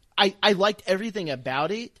 I liked everything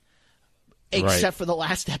about it except for the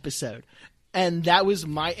last episode. And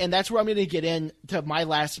that's where I'm going to get into my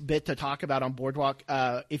last bit to talk about on Boardwalk.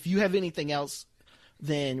 If you have anything else,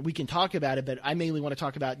 then we can talk about it. But I mainly want to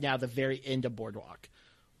talk about now the very end of Boardwalk.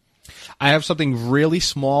 I have something really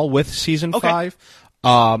small with season 5.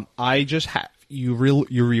 I just have you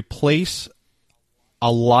replace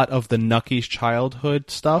a lot of the Nucky's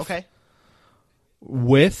childhood stuff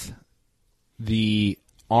with the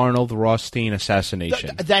Arnold Rothstein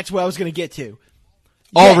assassination. That's what I was going to get to.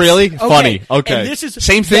 Oh, yes. really? Okay. Funny. Okay. And this is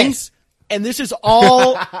same thing. Yes. And this is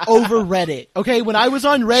all over Reddit. Okay, when I was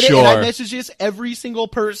on Reddit and I messaged this, every single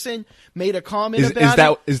person made a comment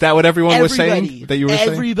about it. Is that what everyone was saying? That you were saying?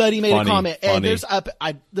 Everybody made a comment. And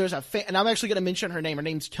Funny. there's a fan, and I'm actually going to mention her name. Her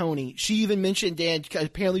name's Tony. She even mentioned Dan.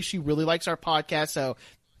 Apparently, she really likes our podcast. So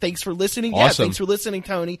thanks for listening. Awesome. Yeah, thanks for listening,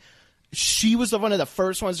 Tony. She was one of the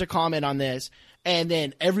first ones to comment on this, and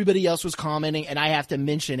then everybody else was commenting, and I have to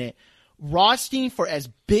mention it. Rothstein, for as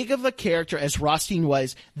big of a character as Rothstein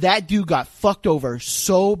was, that dude got fucked over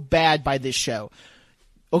so bad by this show.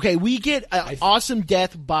 Okay, we get an awesome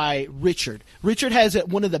death by Richard. Richard has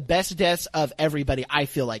one of the best deaths of everybody, I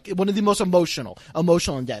feel like. One of the most emotional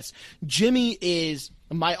deaths. Jimmy is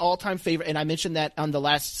my all-time favorite, and I mentioned that on the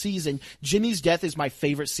last season. Jimmy's death is my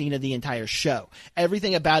favorite scene of the entire show.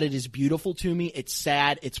 Everything about it is beautiful to me. It's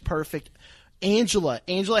sad. It's perfect.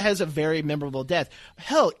 Angela has a very memorable death.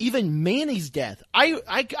 Hell, even Manny's death.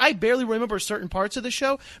 I barely remember certain parts of the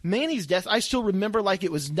show. Manny's death, I still remember like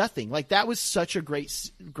it was nothing. Like that was such a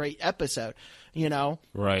great episode, you know?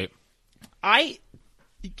 Right. I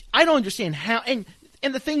don't understand how, and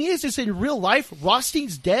the thing is in real life,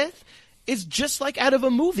 Rothstein's death is just like out of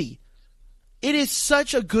a movie. It is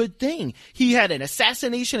such a good thing. He had an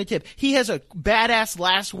assassination attempt. He has a badass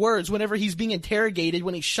last words whenever he's being interrogated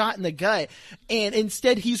when he's shot in the gut. And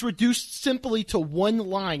instead he's reduced simply to one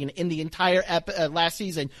line in the entire last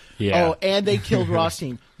season. Yeah. Oh, and they killed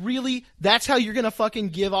Rothstein. Really? That's how you're going to fucking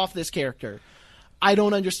give off this character? I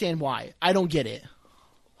don't understand why. I don't get it.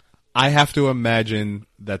 I have to imagine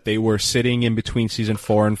that they were sitting in between season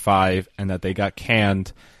 4 and 5 and that they got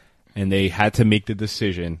canned and they had to make the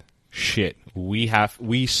decision. Shit, we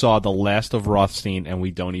saw the last of Rothstein and we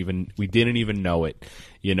didn't even know it,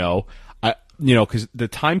 you know, because the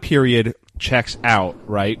time period checks out,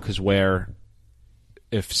 right? Because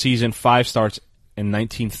if season 5 starts in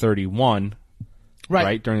 1931,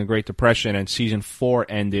 right, during the Great Depression, and season 4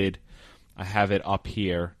 ended, I have it up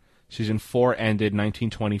here. Season 4 ended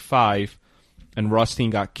 1925, and Rothstein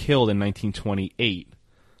got killed in 1928.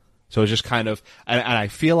 So it's just kind of, and I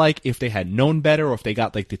feel like if they had known better, or if they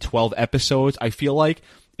got like the 12 episodes, I feel like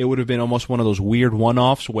it would have been almost one of those weird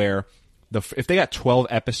one-offs where if they got 12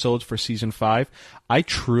 episodes for season 5, I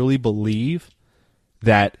truly believe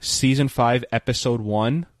that season 5 episode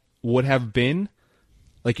 1 would have been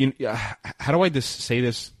like, how do I just say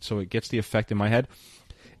this so it gets the effect in my head?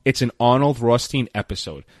 It's an Arnold Rothstein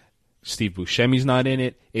episode. Steve Buscemi's not in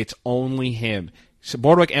it. It's only him. So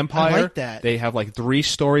Boardwalk Empire, I like that. They have like 3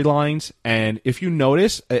 storylines, and if you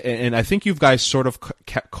notice, and I think you guys sort of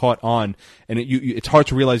caught on, and it's hard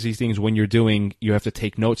to realize these things when you have to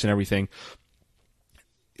take notes and everything.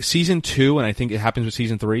 Season 2, and I think it happens with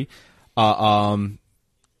season 3,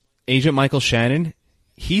 Agent Michael Shannon,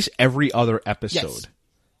 he's every other episode. Yes.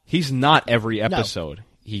 He's not every episode. No.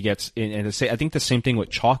 He gets in, and I think the same thing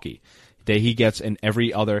with Chalky, that he gets in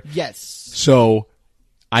every other. Yes. So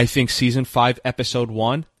I think season 5, episode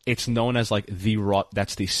 1, it's known as like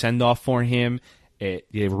that's the send off for him.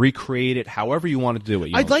 You recreate it however you want to do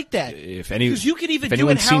it. I'd like that. Because you could even if do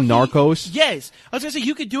it anyone's how seen Narcos, yes, I was gonna say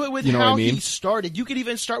you could do it with You know what how I mean? he started. You could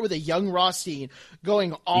even start with a young Rothstein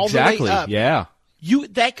going all exactly, the way up. yeah.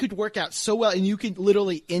 That could work out so well, and you could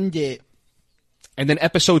literally end it. And then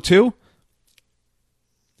episode 2,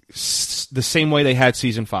 the same way they had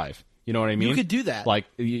season 5. You know what I mean? You could do that. Like,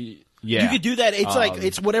 yeah. You could do that. It's like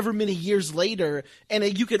it's whatever many years later,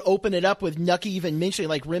 and you could open it up with Nucky even mentioning,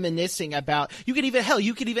 like reminiscing about. You could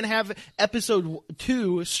even have episode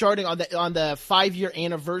 2 starting on the 5-year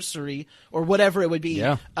anniversary or whatever it would be.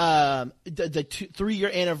 Yeah. The 3-year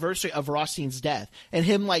anniversary of Rothstein's death, and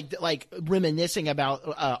him like reminiscing about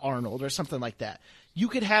Arnold or something like that. You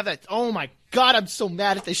could have that. Oh my God, I'm so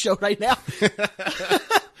mad at this show right now.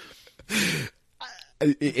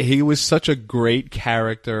 He was such a great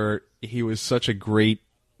character. He was such a great,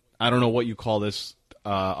 I don't know what you call this,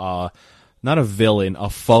 not a villain, a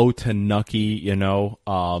foe to Nucky, you know.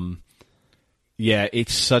 Yeah,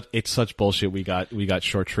 it's such bullshit. We got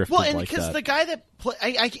short shrifted Well, and like because that. the guy that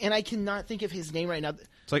I cannot think of his name right now.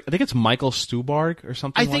 It's like I think it's Michael Stuhlbarg or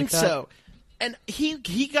something. I like think that. so. And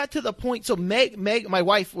he got to the point. So Meg, my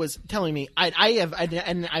wife was telling me,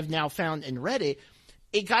 I've now found and read it.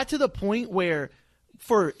 It got to the point where,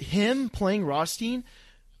 for him playing Rothstein,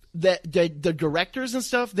 that the directors and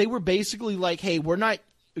stuff, they were basically like, "Hey, we're not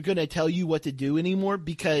going to tell you what to do anymore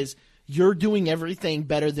because you're doing everything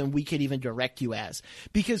better than we could even direct you as."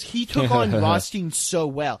 Because he took on Rothstein so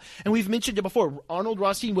well, and we've mentioned it before. Arnold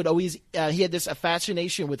Rothstein would always he had this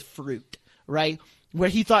fascination with fruit, right? Where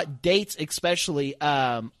he thought dates, especially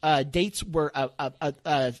dates were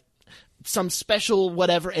some special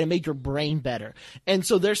whatever, and it made your brain better. And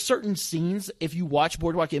so there's certain scenes, if you watch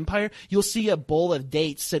Boardwalk Empire, you'll see a bowl of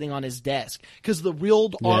dates sitting on his desk because the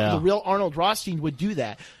real Arnold Rothstein would do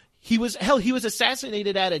that. He was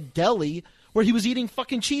assassinated at a deli where he was eating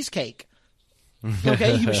fucking cheesecake.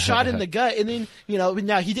 Okay, he was shot in the gut, and then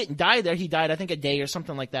now he didn't die there. He died, I think, a day or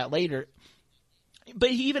something like that later.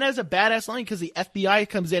 But he even has a badass line because the FBI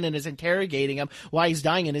comes in and is interrogating him while he's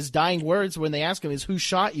dying. And his dying words when they ask him is, "Who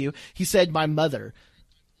shot you?" He said, "My mother."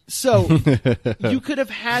 So you could have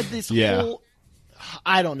had this whole,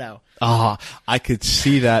 I don't know. I could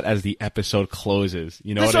see that as the episode closes.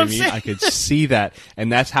 You know That's what I what I'm mean? saying. I could see that, and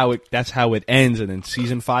that's how it ends. And then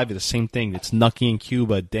season 5 is the same thing. It's Nucky in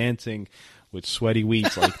Cuba dancing with sweaty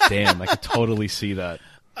wheats. Like, damn, I could totally see that.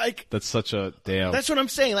 That's such a damn. That's what I'm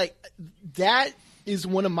saying. Like, that is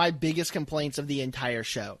one of my biggest complaints of the entire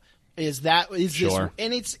show. Sure.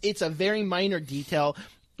 And it's a very minor detail,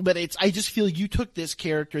 but I just feel you took this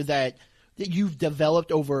character that you've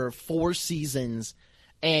developed over 4 seasons,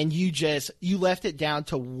 and you left it down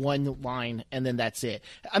to one line, and then that's it.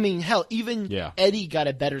 I mean, hell, even Eddie got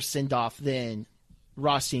a better send off than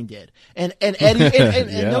Rothstein did, and Eddie,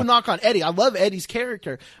 and no knock on Eddie, I love Eddie's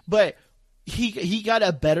character, but he got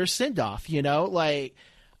a better send off. Like.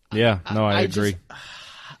 Yeah, no, I agree.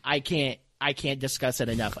 I can't discuss it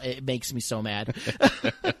enough. It makes me so mad.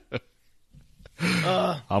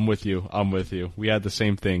 I'm with you. We had the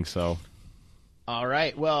same thing, so. All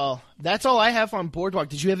right. Well, that's all I have on Boardwalk.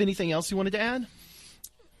 Did you have anything else you wanted to add?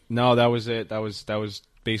 No, that was it. That was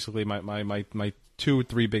basically my 2 or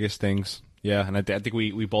 3 biggest things. Yeah, and I think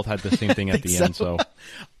we both had the same thing at the end. So.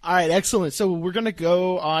 All right, excellent. So we're going to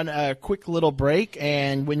go on a quick little break,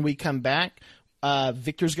 and when we come back,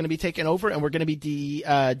 Victor's going to be taking over, and we're going to be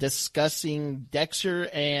discussing Dexter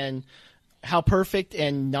and how perfect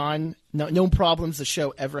and no problems the show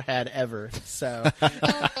ever had ever. So,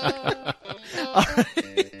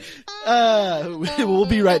 we'll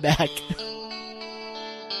be right back.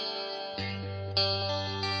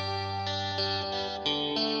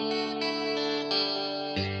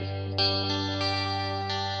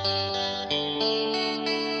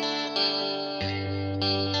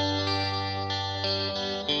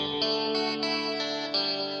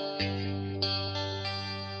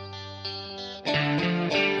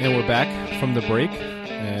 And we're back from the break,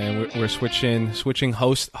 and we're switching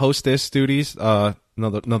hostess duties.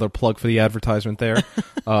 Another plug for the advertisement there.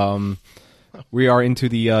 We are into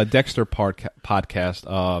the Dexter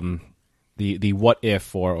podcast. The What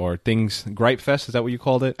If or Things Gripe Fest. Is that what you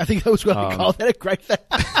called it? I think that was what I called it, a Gripe Fest.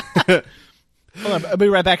 Hold on, I'll be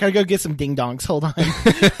right back. I gotta go get some ding dongs. Hold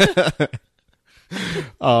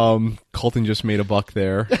on. Colton just made a buck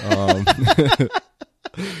there.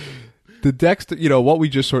 The Dexter, what we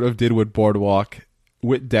just sort of did with Boardwalk,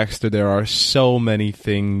 with Dexter, there are so many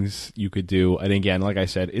things you could do. And again, like I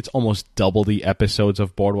said, it's almost double the episodes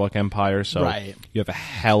of Boardwalk Empire, so right. You have a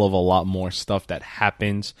hell of a lot more stuff that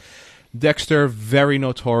happens. Dexter, very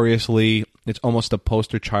notoriously, it's almost a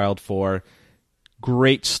poster child for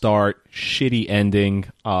great start, shitty ending.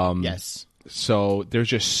 Yes. So there's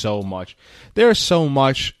just so much. There's so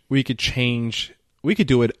much we could change. We could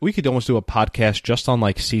do it. We could almost do a podcast just on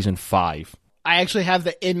like season 5. I actually have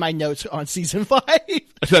that in my notes on season 5.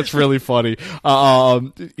 That's really funny.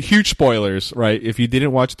 Huge spoilers, right? If you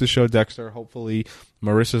didn't watch the show Dexter, hopefully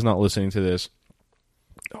Marissa's not listening to this.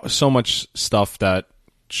 So much stuff that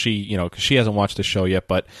she, because she hasn't watched the show yet,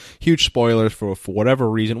 but huge spoilers for whatever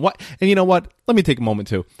reason. What? And you know what? Let me take a moment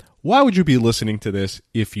too. Why would you be listening to this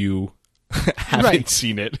if you haven't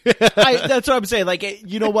seen it? That's what I'm saying. Like,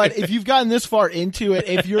 you know what? If you've gotten this far into it,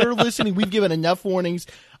 if you're listening, we've given enough warnings.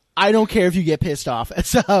 I don't care if you get pissed off.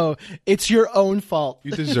 So it's your own fault.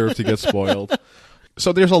 You deserve to get spoiled.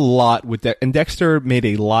 So there's a lot with that. And Dexter made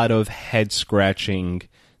a lot of head-scratching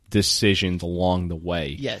decisions along the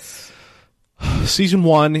way. Yes. Season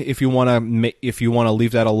 1, if you want to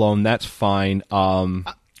leave that alone, that's fine. I'm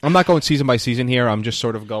not going season by season here. I'm just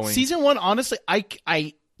sort of going. Season 1, honestly,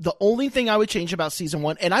 the only thing I would change about season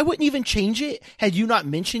 1, and I wouldn't even change it had you not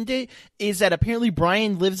mentioned it, is that apparently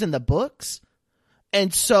Brian lives in the books.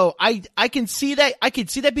 And so I can see that. I could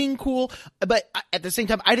see that being cool, but at the same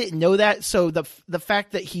time, I didn't know that. So the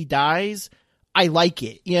fact that he dies, I like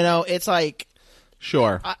it. It's like,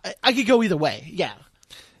 sure, I could go either way. Yeah.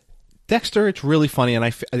 Dexter, it's really funny,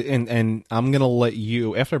 and I'm gonna let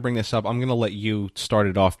you, after I bring this up, I'm gonna let you start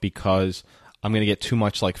it off because I'm gonna get too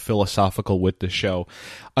much like philosophical with the show.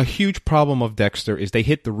 A huge problem of Dexter is they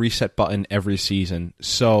hit the reset button every season.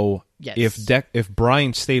 So yes. if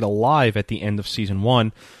Brian stayed alive at the end of season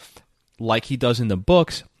 1, like he does in the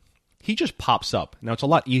books, he just pops up. Now it's a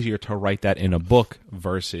lot easier to write that in a book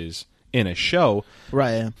versus in a show.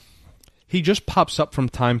 Right. He just pops up from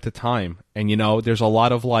time to time, and there's a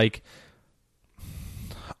lot of like,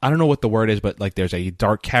 I don't know what the word is, but like there's a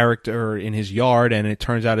dark character in his yard, and it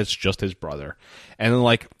turns out it's just his brother. And then,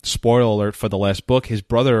 like, spoiler alert for the last book, his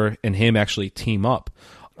brother and him actually team up.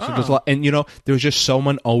 So there's a lot, and there's just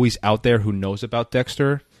someone always out there who knows about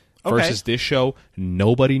Dexter. Versus this show,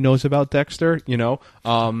 nobody knows about Dexter.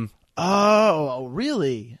 Oh,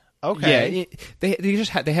 really? Okay. Yeah,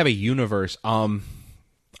 they have a universe. I'm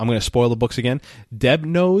going to spoil the books again. Deb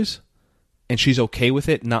knows, and she's okay with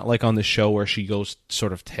it, not like on the show where she goes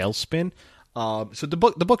sort of tailspin. So the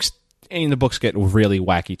books get really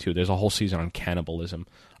wacky too. There's a whole season on cannibalism,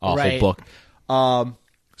 whole book.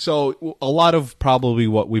 So a lot of probably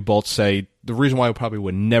what we both say, the reason why it probably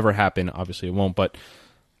would never happen, obviously it won't, but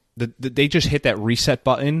they just hit that reset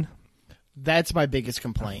button. That's my biggest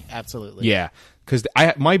complaint. Absolutely. Yeah, because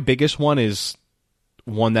my biggest one is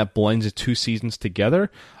one that blends the 2 seasons together.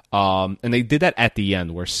 And they did that at the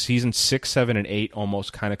end, where season 6, 7, and 8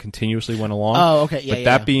 almost kind of continuously went along. Oh, okay, yeah.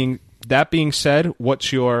 But that being said,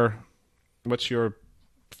 what's your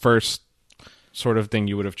first sort of thing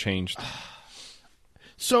you would have changed?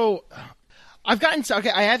 So, I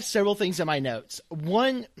have several things in my notes.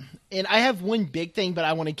 One, and I have one big thing, but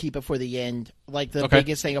I want to keep it for the end. Like the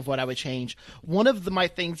biggest thing of what I would change. One of my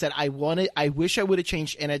things that I wish I would have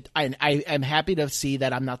changed, and I am happy to see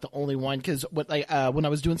that I'm not the only one, because when I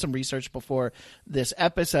was doing some research before this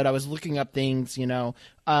episode, I was looking up things, not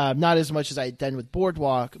as much as I had done with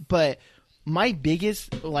Boardwalk, but my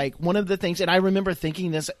biggest, like, one of the things, and I remember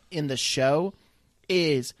thinking this in the show,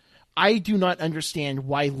 is I do not understand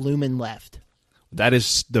why Lumen left. That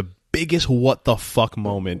is the biggest what the fuck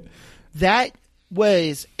moment. That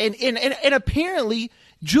was, and apparently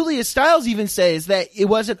Julia Stiles even says that it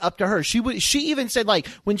wasn't up to her. She even said, like,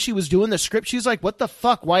 when she was doing the script, she was like, "What the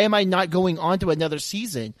fuck? Why am I not going on to another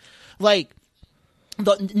season?" Like,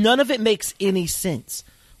 none of it makes any sense,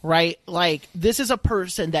 right? Like, this is a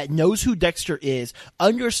person that knows who Dexter is,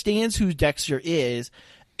 understands who Dexter is,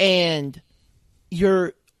 and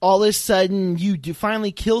you're all of a sudden you do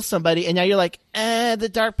finally kill somebody, and now you're like, the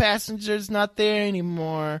Dark Passenger's not there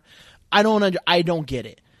anymore. I don't get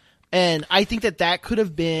it. And I think that could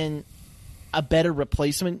have been a better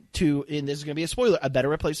replacement to, and this is going to be a spoiler, a better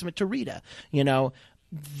replacement to Rita.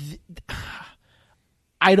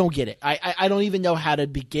 I don't get it. I don't even know how to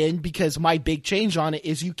begin, because my big change on it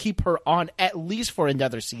is you keep her on at least for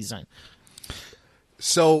another season.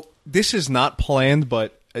 So this is not planned,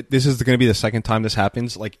 but this is going to be the second time this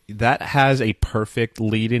happens. Like, that has a perfect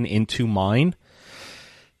lead-in into mine.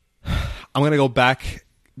 I'm going to go back.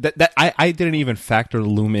 I didn't even factor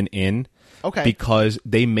Lumen in. Okay. Because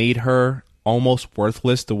they made her almost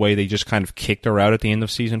worthless the way they just kind of kicked her out at the end of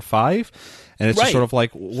season 5. And it's just sort of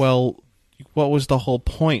like, well, what was the whole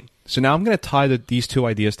point? So now I'm going to tie these two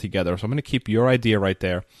ideas together. So I'm going to keep your idea right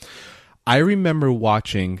there. I remember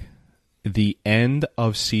watching the end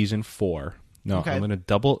of season 4. No, Okay.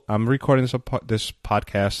 I'm recording this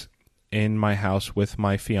podcast in my house with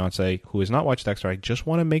my fiance, who has not watched Dexter. I just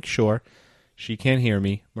want to make sure she can't hear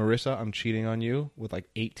me. Marissa, I'm cheating on you with like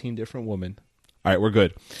 18 different women. All right, we're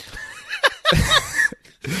good.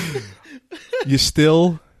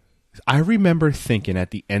 I remember thinking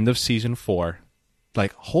at the end of season 4,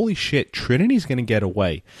 like, holy shit, Trinity's going to get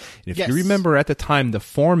away. And if you remember at the time, the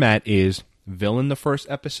format is villain the first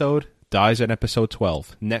episode, dies at episode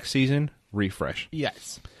 12. Next season, refresh.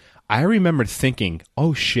 Yes. I remember thinking,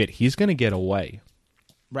 oh shit, he's going to get away.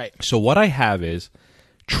 Right. So what I have is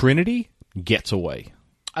Trinity gets away.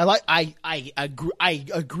 I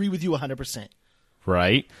agree with you 100%.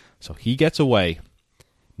 Right? So he gets away.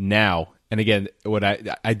 Now, and again, what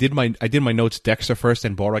I did my notes Dexter first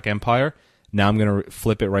and Borak Empire. Now I'm going to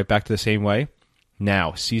flip it right back to the same way.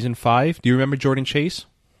 Now, season 5, do you remember Jordan Chase?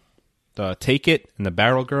 The Take It and the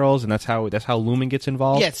Barrel Girls, and that's how Lumen gets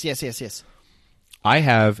involved? Yes. I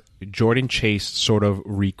have Jordan Chase sort of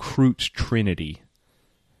recruits Trinity,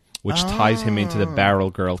 which ties him into the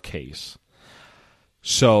Barrel Girl case.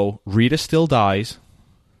 So Rita still dies.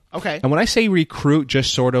 Okay. And when I say recruit,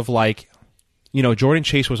 just sort of like, Jordan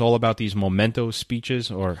Chase was all about these momentum speeches,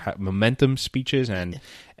 and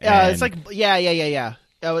it's like, yeah.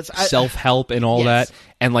 Self-help and all yes. that.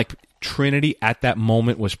 And like Trinity at that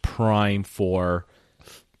moment was prime for,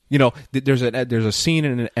 there's a scene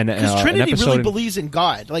in because Trinity an episode really believes in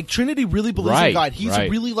God. Like Trinity really believes in God. He's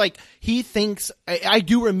really like, he thinks. I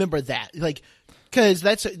do remember that. Like, because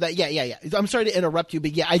yeah. I'm sorry to interrupt you,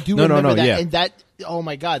 but yeah, I do remember that. Yeah. And that, oh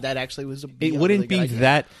my God, that actually was it wouldn't be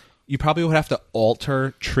that. You probably would have to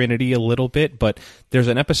alter Trinity a little bit, but there's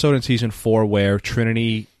an episode in season 4 where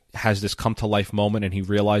Trinity has this come to life moment and he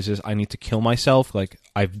realizes, I need to kill myself, like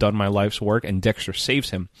I've done my life's work, and Dexter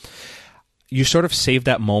saves him. You sort of save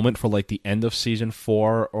that moment for like the end of season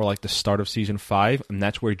 4 or like the start of season 5, and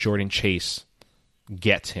that's where Jordan Chase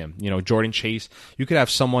gets him. Jordan Chase, you could have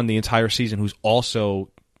someone the entire season who's also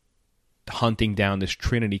hunting down this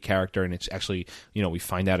Trinity character, and it's actually, we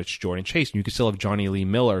find out it's Jordan Chase. And you could still have Johnny Lee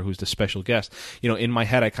Miller, who's the special guest. In my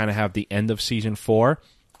head, I kind of have the end of season 4,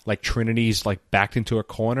 like Trinity's like backed into a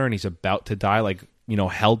corner and he's about to die, like,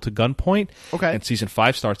 held to gunpoint. Okay. And season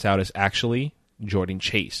 5 starts out as actually Jordan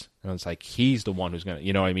Chase. And it's like, he's the one who's going to,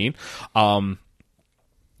 you know what I mean?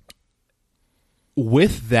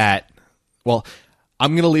 With that, well,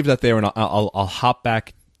 I'm going to leave that there and I'll hop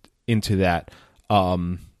back into that.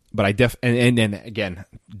 But I and then again,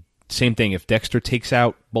 same thing. If Dexter takes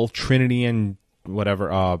out both Trinity and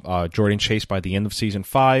Jordan Chase by the end of season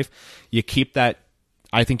 5, you keep that.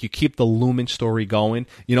 I think you keep the Lumen story going.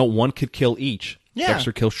 One could kill each. Yeah.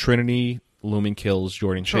 Dexter kills Trinity. Lumen kills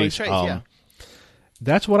Jordan Chase. Yeah.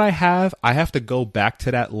 That's what I have. I have to go back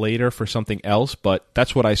to that later for something else, but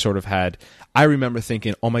that's what I sort of had. I remember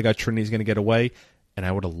thinking, oh my God, Trinity's going to get away, and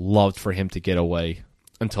I would have loved for him to get away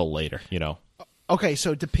until later, Okay,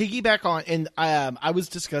 so to piggyback on, and I was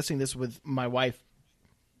discussing this with my wife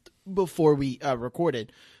before we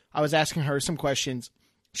recorded. I was asking her some questions.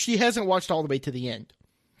 She hasn't watched all the way to the end.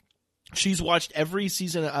 She's watched every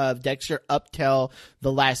season of Dexter up till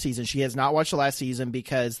the last season. She has not watched the last season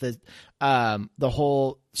because the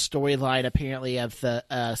whole storyline apparently of the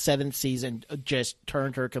 7th season just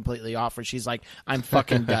turned her completely off. Where she's like, "I'm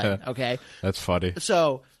fucking done." Okay, that's funny.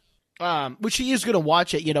 So. Which she is going to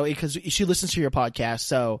watch it, because she listens to your podcast.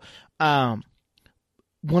 So, I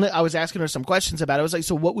was asking her some questions about it. I was like,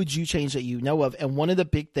 so what would you change that you know of? And one of the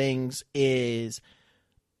big things is,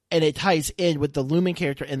 and it ties in with the Lumen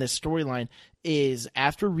character and the storyline, is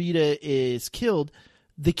after Rita is killed,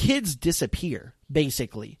 the kids disappear,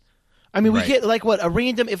 basically. I mean, we get like a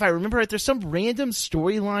random, if I remember right, there's some random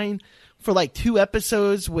storyline for like 2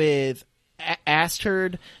 episodes with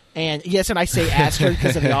Asterd. And yes, and I say Astrid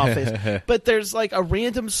because of The Office, but there's like a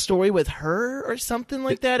random story with her or something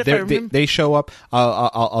like that. If I remember, they show up.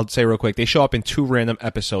 I'll say real quick. They show up in 2 random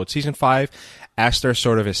episodes. Season 5, Aster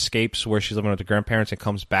sort of escapes where she's living with the grandparents and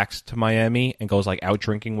comes back to Miami and goes like out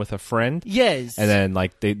drinking with a friend. Yes, and then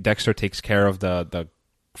like Dexter takes care of the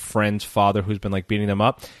friend's father who's been like beating them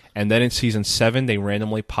up. And then in season 7, they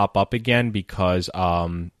randomly pop up again because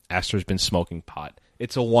Aster's been smoking pot.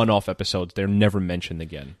 It's a one-off episode. They're never mentioned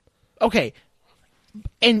again. Okay,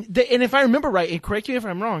 and if I remember right, and correct me if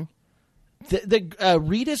I'm wrong, the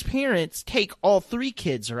Rita's parents take all 3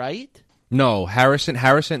 kids, right? No, Harrison,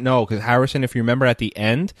 no, because Harrison, if you remember at the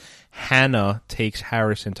end, Hannah takes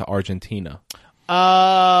Harrison to Argentina.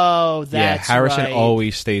 Oh, that's Harrison right.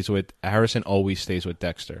 always stays with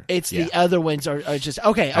Dexter. It's the other ones are just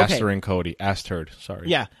okay. Asterd and Cody. Asterd, sorry.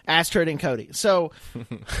 Yeah, Asterd and Cody. So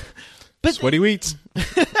But Sweaty wheats.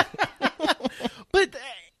 But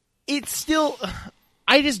it's still,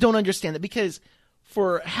 I just don't understand that, because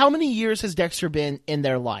for how many years has Dexter been in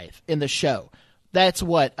their life, in the show? That's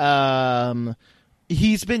what,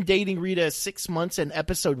 he's been dating Rita 6 months in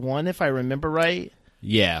episode 1, if I remember right.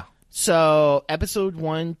 Yeah. So episode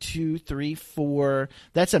 1, 2, 3, 4,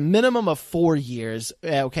 that's a minimum of 4 years.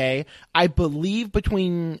 Okay. I believe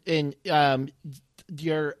between, the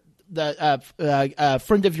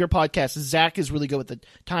friend of your podcast, Zach, is really good with the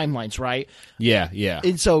timelines, right? Yeah, yeah.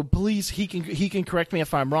 And so, please, he can correct me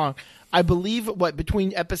if I'm wrong. I believe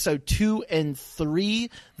between episode 2 and 3,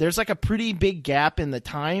 there's like a pretty big gap in the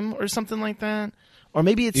time or something like that. Or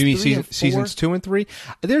maybe it's you mean 3 and 4? seasons 2 and 3?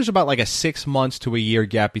 There's about like a 6 months to a year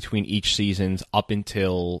gap between each seasons up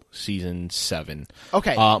until season 7.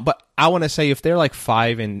 Okay. But I want to say if they're like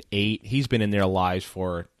 5 and 8, he's been in their lives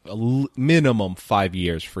for a minimum 5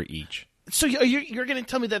 years for each. So you're going to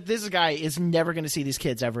tell me that this guy is never going to see these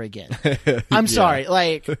kids ever again? I'm sorry.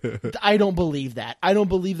 Like, I don't believe that. I don't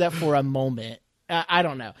believe that for a moment. I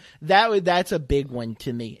don't know. That's a big one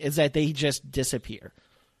to me, is that they just disappear.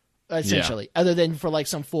 Essentially, other than for like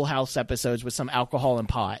some Full House episodes with some alcohol and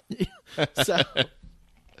pot. So,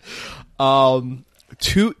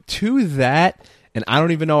 to that, and I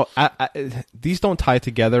don't even know. These don't tie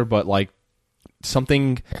together, but like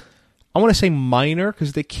something I want to say minor,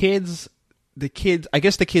 because the kids. I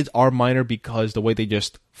guess the kids are minor because the way they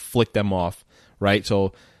just flick them off, right?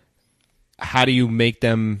 So, how do you make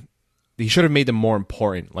them? You should have made them more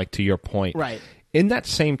important, like to your point, right? In that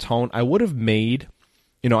same tone, I would have made.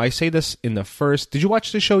 You know, I say this in the first... Did you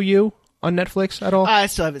watch the show You on Netflix at all? I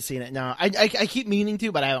still haven't seen it, no. I keep meaning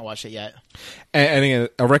to, but I haven't watched it yet. And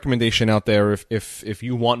a recommendation out there, if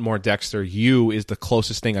you want more Dexter, You is the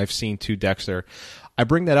closest thing I've seen to Dexter. I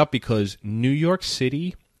bring that up because New York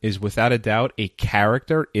City is without a doubt a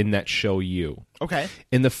character in that show You. Okay.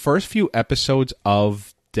 In the first few episodes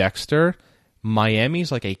of Dexter,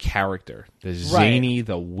 Miami's like a character. The zany,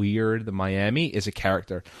 the weird, the Miami is a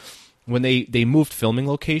character. When they moved filming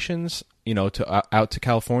locations, you know, to out to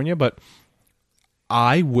California, but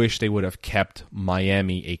I wish they would have kept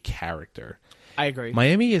Miami a character. I agree.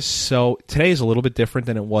 Miami is today is a little bit different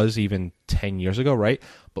than it was even 10 years ago, right?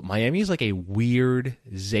 But Miami is like a weird,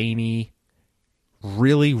 zany,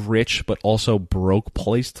 really rich, but also broke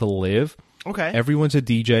place to live. Okay. Everyone's a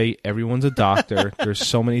DJ. Everyone's a doctor. There's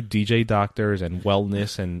so many DJ doctors and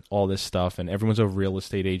wellness and all this stuff, and everyone's a real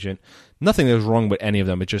estate agent. Nothing is wrong with any of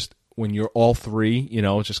them. It's just when you're all three, you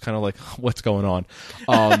know, it's just kind of like, what's going on?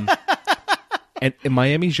 And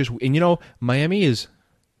Miami's just, and you know, Miami is,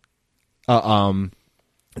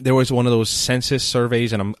 there was one of those census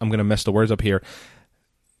surveys, and I'm going to mess the words up here.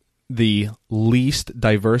 The least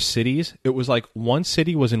diverse cities. It was like one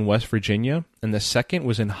city was in West Virginia, and the second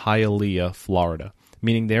was in Hialeah, Florida.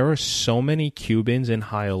 Meaning there are so many Cubans in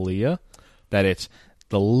Hialeah that it's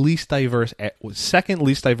the least diverse, second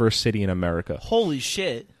least diverse city in America. Holy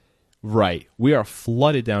shit. Right. We are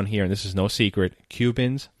flooded down here, and this is no secret.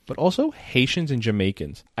 Cubans, but also Haitians and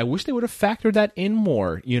Jamaicans. I wish they would have factored that in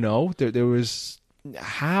more, you know? There was...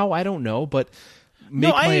 How? I don't know, but...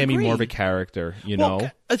 Make Miami more of a character, you know?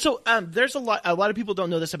 So there's a lot of people don't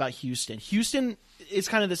know this about Houston. Houston is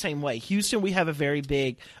kind of the same way. Houston, we have a very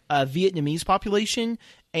big Vietnamese population,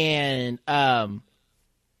 and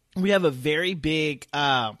we have a very big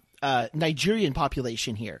Nigerian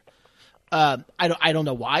population here. I don't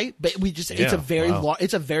know why, but we just it's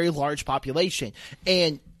a very large population.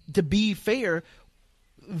 And to be fair,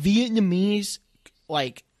 Vietnamese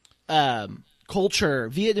culture,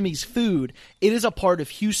 Vietnamese food, it is a part of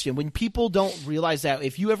Houston. When people don't realize that,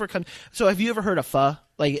 have you ever heard of pho?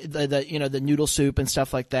 Like the noodle soup and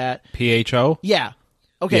stuff like that? PHO? Yeah.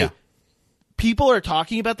 Okay. Yeah. People are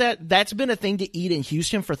talking about that. That's been a thing to eat in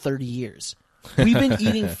Houston for 30 years. We've been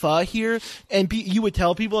eating pho here, and you would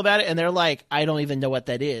tell people about it, and they're like, I don't even know what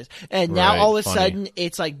that is. And now all of a sudden,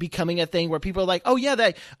 it's like becoming a thing where people are like, oh yeah,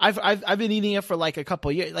 that I've been eating it for like a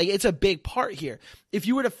couple of years. Like, it's a big part here. If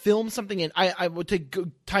you were to film something, and I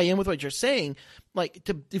would tie in with what you're saying,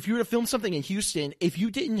 if you were to film something in Houston, if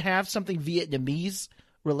you didn't have something Vietnamese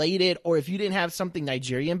related, or if you didn't have something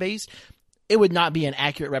Nigerian based, it would not be an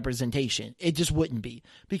accurate representation. It just wouldn't be,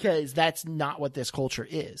 because that's not what this culture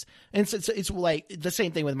is. And so it's like the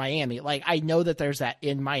same thing with Miami. Like, I know that there's that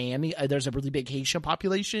in Miami. There's a really big Haitian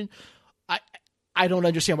population. I don't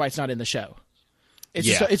understand why it's not in the show.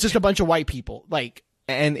 It's just a bunch of white people. Like,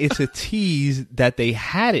 and it's a tease that they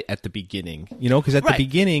had it at the beginning, you know, because at the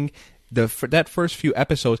beginning, that first few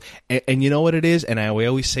episodes, and you know what it is, and we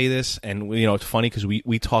always say this, and you know, it's funny because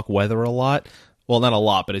we talk weather a lot. Well, not a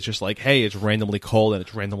lot, but it's just like, hey, it's randomly cold and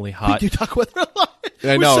it's randomly hot. We do talk weather a lot. I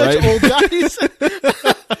We're know, such right? old guys.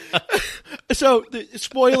 So,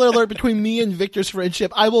 spoiler alert, between me and Victor's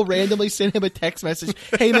friendship, I will randomly send him a text message.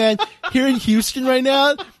 Hey, man, here in Houston right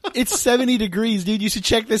now, it's 70 degrees, dude. You should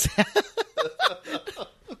check this out.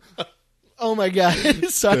 Oh, my God.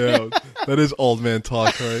 Sorry. Yeah, that is old man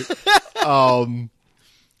talk, right?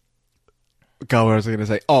 God, what was I going to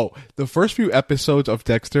say? Oh, the first few episodes of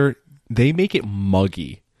Dexter, they make it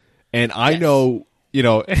muggy. And I know,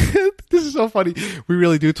 this is so funny. We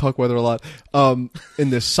really do talk weather a lot. In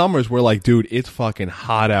the summers, we're like, dude, it's fucking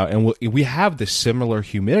hot out. And we have this similar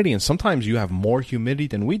humidity. And sometimes you have more humidity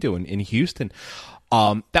than we do in Houston.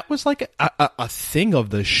 That was like a thing of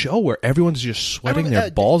the show where everyone's just sweating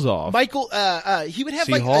their balls off. Michael, he would have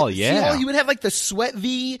C. Hall, yeah. he would have like the sweat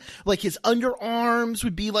V, like his underarms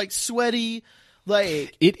would be like sweaty.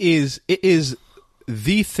 Like it is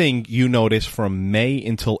the thing you notice from May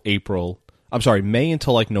until April. I'm sorry, May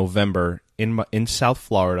until like November in South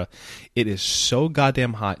Florida. It is so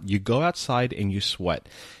goddamn hot. You go outside and you sweat.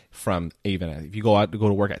 From even if you go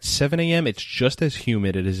to work at 7 a.m., it's just as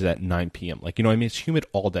humid as it is at 9 p.m. Like, you know what I mean? It's humid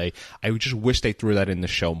all day. I just wish they threw that in the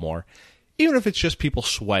show more. Even if it's just people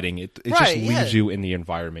sweating, it just leaves you in the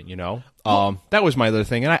environment, That was my other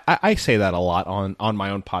thing. And I say that a lot on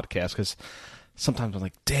my own podcast because sometimes I'm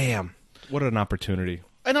like, damn, what an opportunity.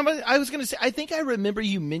 And I was going to say, I think I remember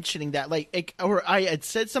you mentioning that, or I had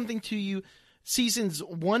said something to you, seasons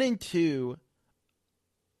 1 and 2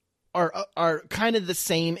 are kind of the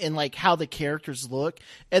same in like how the characters look,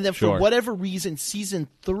 and then for whatever reason, season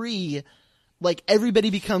 3, like everybody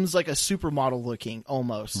becomes like a supermodel looking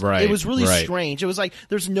almost. Right. It was really strange. It was like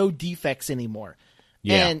there's no defects anymore.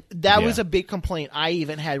 Yeah. And that was a big complaint I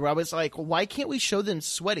even had, where I was like, well, why can't we show them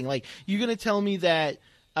sweating? Like, you're going to tell me that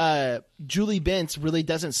Julie Benz really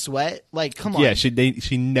doesn't sweat? Like, come on. Yeah,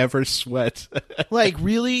 she never sweats. Like,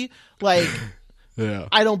 really? Like, yeah.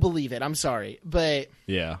 I don't believe it. I'm sorry. But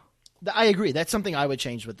yeah. I agree. That's something I would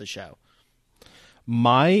change with the show.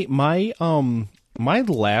 My last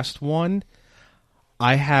one,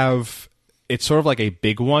 I have. It's sort of like a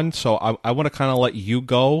big one, so I want to kind of let you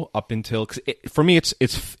go up until, because for me it's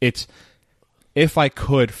if I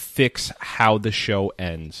could fix how the show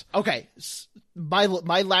ends. Okay, my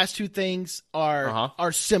last two things are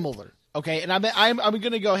similar. Okay, and I'm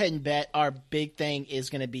going to go ahead and bet our big thing is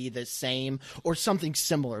going to be the same or something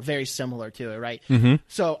similar, very similar to it, right? Mm-hmm.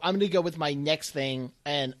 So I'm going to go with my next thing,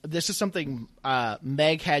 and this is something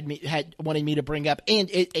Meg had wanted me to bring up,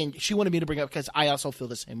 and she wanted me to bring up because I also feel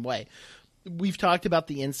the same way. We've talked about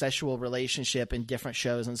the incestual relationship in different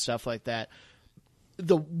shows and stuff like that.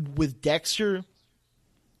 With Dexter,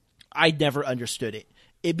 I never understood it.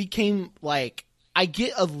 It became like, I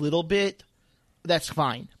get a little bit, that's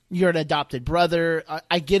fine. You're an adopted brother.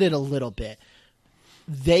 I get it a little bit.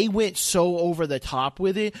 They went so over the top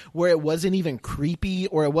with it where it wasn't even creepy,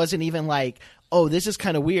 or it wasn't even like, oh, this is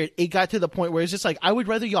kind of weird. It got to the point where it's just like, I would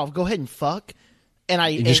rather y'all go ahead and fuck.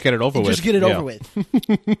 And just get it over with. Just get it over with.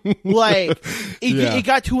 Like, it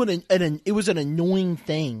got to it was an annoying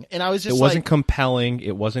thing. And I was just it wasn't compelling.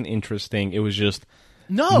 It wasn't interesting. It was just,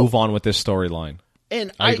 move on with this storyline.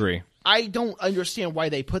 And I agree. I don't understand why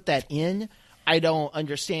they put that in. I don't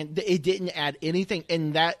understand. It didn't add anything,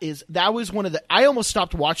 and that was one of the. I almost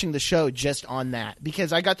stopped watching the show just on that,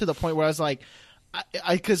 because I got to the point where I was like,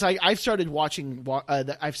 I've started watching.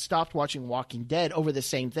 I've stopped watching Walking Dead over the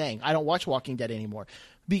same thing. I don't watch Walking Dead anymore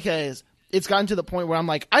because it's gotten to the point where I'm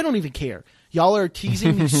like, I don't even care. Y'all are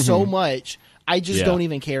teasing me so much. I just don't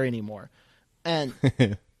even care anymore, and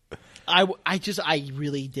I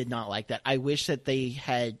really did not like that. I wish that they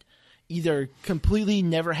had either completely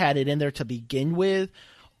never had it in there to begin with,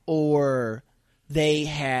 or they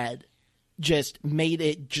had just made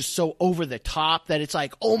it just so over the top that it's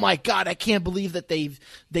like, oh my God, I can't believe that they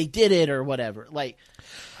did it, or whatever. Like,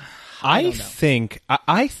 I think,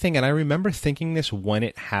 and I remember thinking this when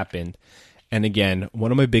it happened. And again,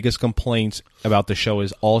 one of my biggest complaints about the show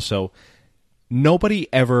is also,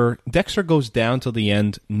 Dexter goes down to the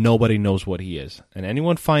end, nobody knows what he is. And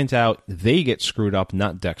anyone finds out, they get screwed up,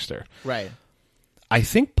 not Dexter. Right. I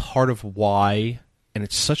think part of why, and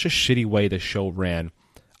it's such a shitty way the show ran,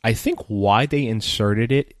 I think why they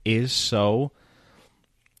inserted it is so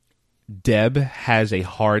Deb has a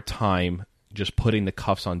hard time just putting the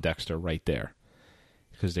cuffs on Dexter right there.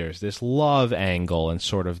 Because there's this love angle and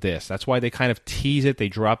sort of this. That's why they kind of tease it. They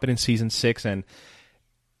drop it in season 6, and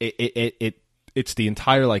it's the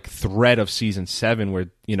entire like thread of season 7 where,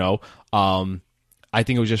 I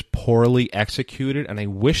think it was just poorly executed, and I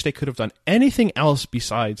wish they could have done anything else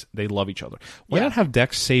besides they love each other. Why not have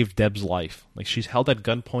Dex save Deb's life? Like, she's held at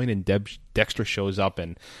gunpoint, and Dexter shows up,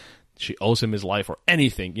 and she owes him his life or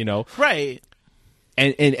anything, you know? Right.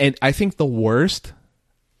 And I think the worst,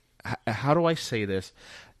 how do I say this?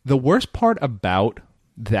 The worst part about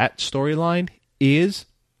that storyline is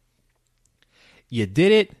you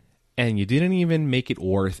did it, and you didn't even make it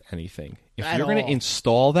worth anything. If you're going to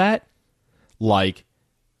install that, like,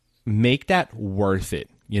 make that worth it,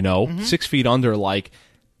 you know? 6 Feet Under, like,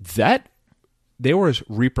 that, there was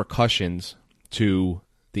repercussions to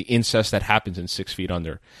the incest that happens in 6 Feet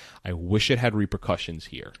Under. I wish it had repercussions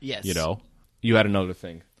here. Yes. You know? You had another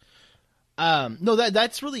thing. No,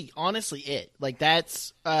 that's really honestly it. Like,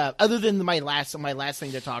 that's other than my last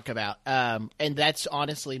thing to talk about. And that's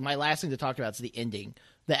honestly my last thing to talk about is the ending,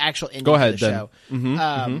 the actual ending Go ahead, of the then.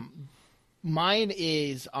 show. Mine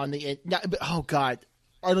is on the oh god,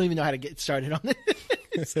 I don't even know how to get started on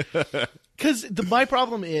this because my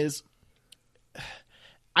problem is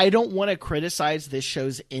I don't want to criticize this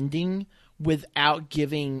show's ending without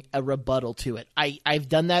giving a rebuttal to it. I've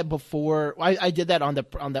done that before. I did that on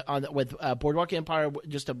the with Boardwalk Empire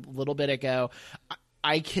just a little bit ago.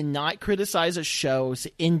 I cannot criticize a show's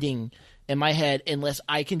ending in my head unless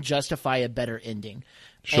I can justify a better ending.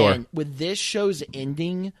 Sure. And with this show's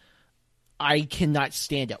ending, I cannot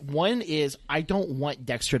stand it. One is I don't want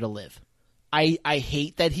Dexter to live. I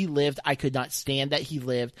hate that he lived. I could not stand that he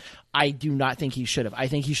lived. I do not think he should have. I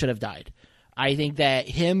think he should have died. I think that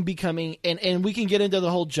him becoming, and we can get into the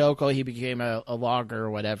whole joke, he became a logger or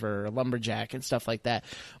whatever, a lumberjack and stuff like that.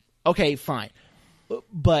 Okay, fine.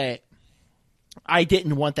 But I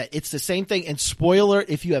didn't want that. It's the same thing. And spoiler,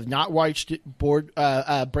 if you have not watched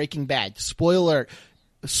Breaking Bad, spoiler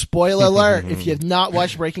alert, if you have not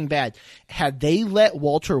watched Breaking Bad, had they let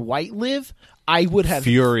Walter White live, I would have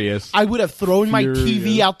furious. I would have thrown my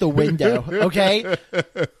TV out the window. Okay,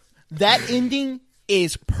 that ending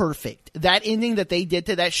is perfect. That ending that they did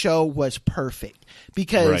to that show was perfect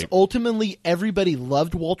because ultimately everybody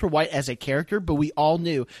loved Walter White as a character, but we all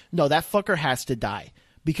knew, no, that fucker has to die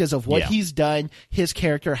because of what he's done. His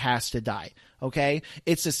character has to die. Okay,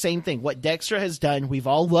 it's the same thing. What Dexter has done, we've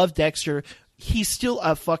all loved Dexter. He's still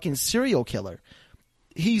a fucking serial killer.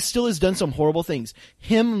 He still has done some horrible things.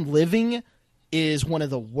 Him living is one of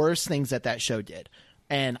the worst things that show did.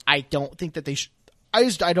 And I don't think that they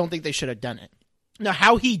I don't think they should have done it. Now,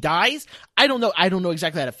 how he dies, I don't know. I don't know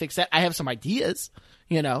exactly how to fix that. I have some ideas,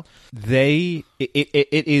 you know. It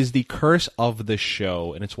is the curse of the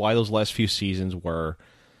show, and it's why those last few seasons were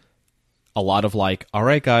a lot of like, all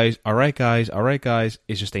right, guys.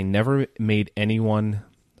 It's just they never made anyone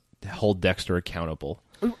hold Dexter accountable.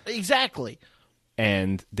 Exactly.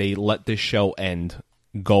 And they let this show end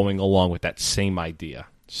going along with that same idea.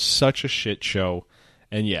 Such a shit show.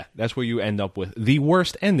 And yeah, that's where you end up with the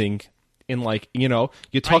worst ending in, like, you know,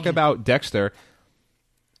 you talk about Dexter,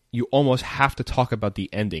 you almost have to talk about the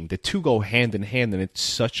ending. The two go hand in hand, and it's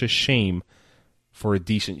such a shame for a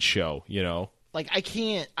decent show, you know? Like,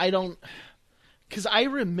 because I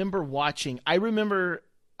remember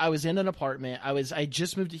I was in an apartment. I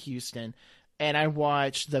just moved to Houston, and I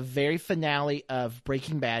watched the very finale of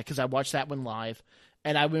Breaking Bad because I watched that one live.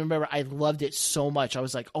 And I remember I loved it so much. I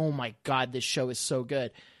was like, oh my God, this show is so good.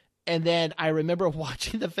 And then I remember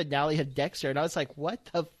watching the finale of Dexter, and I was like, what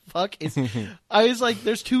the fuck is... I was like,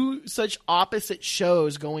 there's two such opposite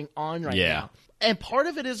shows going on right now. And part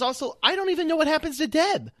of it is also, I don't even know what happens to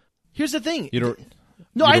Deb. Here's the thing. I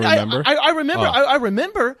remember? I remember. Oh. I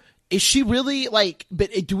remember. Is she really, like... But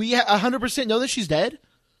do we 100% know that she's dead?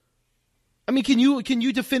 I mean, can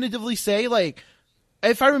you definitively say, like...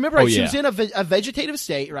 If I remember right, she was in a vegetative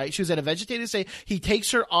state, right? She was in a vegetative state. He takes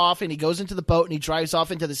her off, and he goes into the boat, and he drives off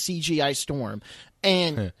into the CGI storm.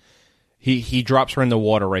 And he drops her in the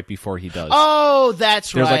water right before he does. Oh,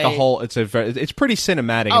 that's There's right. There's like a whole. It's pretty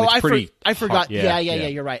cinematic. And it's pretty. I forgot. Yeah,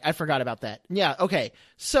 you're right. I forgot about that. Yeah. Okay.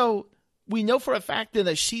 So we know for a fact then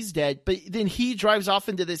that she's dead, but then he drives off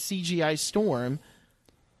into the CGI storm.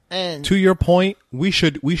 And to your point, we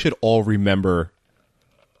should all remember.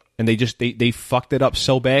 And they fucked it up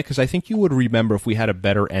so bad, because I think you would remember if we had a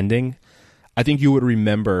better ending. I think you would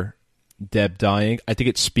remember Deb dying. I think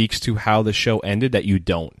it speaks to how the show ended that you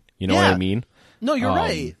don't. You know what I mean? No, you're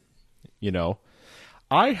right. You know,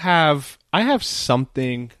 I have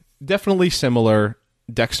something definitely similar.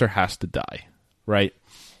 Dexter has to die, right?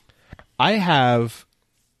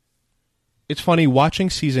 It's funny watching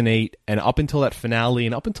season 8 and up until that finale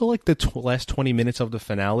and up until like the last 20 minutes of the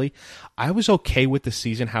finale, I was okay with the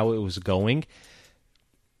season, how it was going.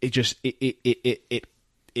 It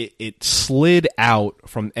it slid out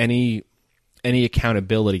from any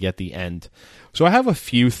accountability at the end. So I have a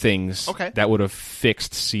few things that would have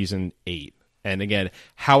fixed season 8. And again,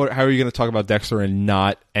 how are you going to talk about Dexter and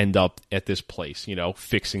not end up at this place,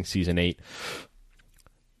 fixing season 8?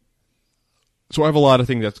 So I have a lot of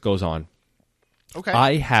things that goes on. Okay.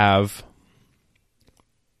 I have...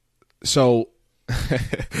 So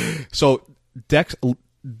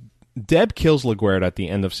Deb kills LaGuerta at the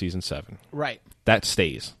end of season 7. Right. That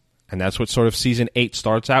stays. And that's what sort of season 8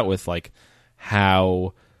 starts out with, like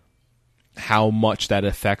how much that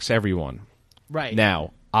affects everyone. Right.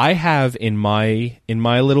 Now, I have in my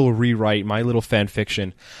little rewrite, my little fan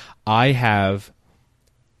fiction, I have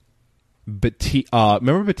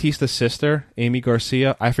remember Batista's sister, Amy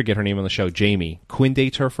Garcia? I forget her name on the show. Jamie. Quinn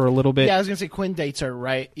dates her for a little bit. Yeah, I was gonna say Quinn dates her,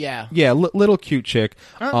 right? Yeah. Yeah, little cute chick.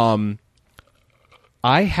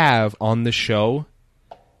 I have on the show,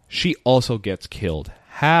 she also gets killed.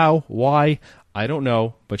 How? Why? I don't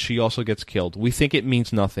know, but she also gets killed. We think it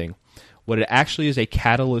means nothing. What it actually is a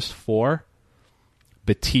catalyst for,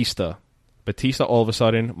 Batista. Batista, all of a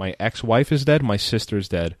sudden, my ex-wife is dead, my sister's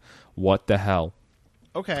dead. What the hell?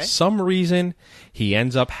 Okay. Some reason, he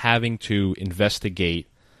ends up having to investigate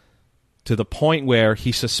to the point where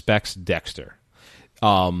he suspects Dexter.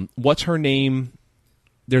 What's her name?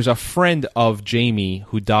 There's a friend of Jamie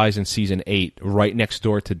who dies in season 8 right next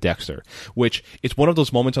door to Dexter, which it's one of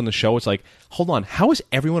those moments on the show. It's like, hold on, how is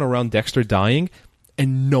everyone around Dexter dying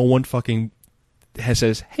and no one fucking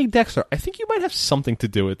says, hey, Dexter, I think you might have something to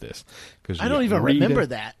do with this. I don't even remember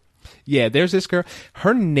that. Yeah, there's this girl.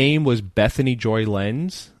 Her name was Bethany Joy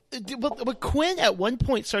Lenz. But Quinn at one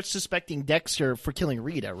point starts suspecting Dexter for killing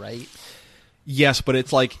Rita, right? Yes, but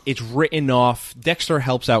it's like it's written off. Dexter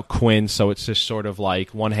helps out Quinn, so it's just sort of like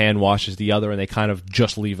one hand washes the other, and they kind of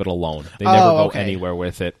just leave it alone. They never go anywhere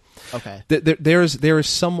with it. Okay. There is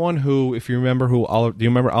someone who, if you remember do you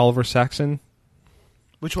remember Oliver Saxon?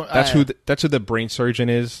 Which one? That's who the brain surgeon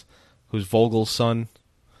is, who's Vogel's son.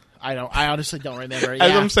 I honestly don't remember.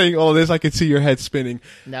 As I'm saying all this, I can see your head spinning.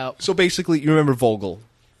 No. So basically, you remember Vogel.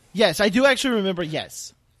 Yes, I do actually remember.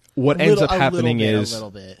 Yes. What ends up happening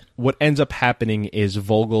is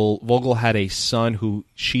Vogel had a son who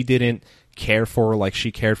she didn't care for like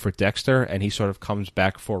she cared for Dexter, and he sort of comes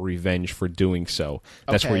back for revenge for doing so.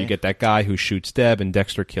 That's where you get that guy who shoots Deb and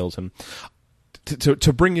Dexter kills him.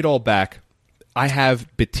 To bring it all back, I have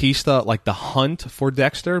Batista, like the hunt for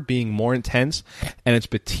Dexter being more intense, and it's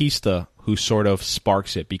Batista who sort of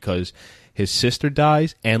sparks it because his sister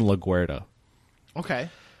dies and LaGuerta. Okay.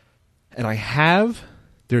 And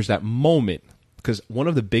there's that moment, because one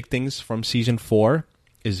of the big things from season 4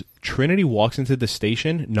 is Trinity walks into the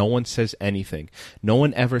station, no one says anything. No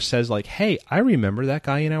one ever says like, hey, I remember that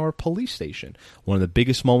guy in our police station. One of the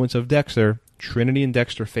biggest moments of Dexter, Trinity and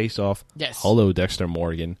Dexter face off. Yes. Hello, Dexter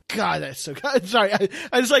Morgan. God, that's so good. Sorry,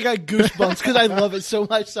 I just like got goosebumps because I love it so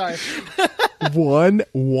much. Sorry.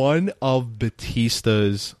 One of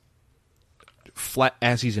Batista's,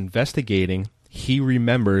 as he's investigating, he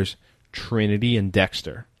remembers Trinity and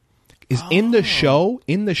Dexter. In the show,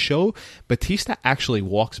 Batista actually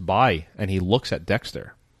walks by and he looks at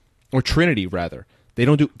Dexter, or Trinity rather. They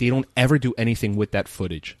don't ever do anything with that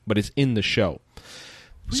footage, but it's in the show.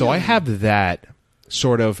 Really? So I have that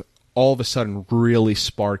sort of all of a sudden really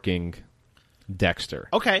sparking Dexter.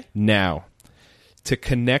 Okay. Now, to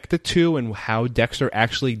connect the two and how Dexter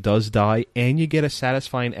actually does die, and you get a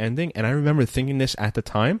satisfying ending. And I remember thinking this at the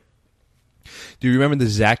time. Do you remember the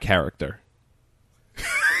Zach character?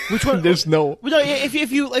 Which one? There's no.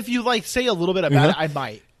 If you like say a little bit about it, I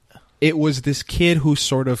might. It was this kid who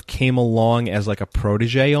sort of came along as like a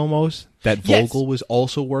protege almost that Vogel was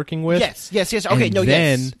also working with. Yes. Okay,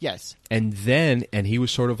 yes. And he was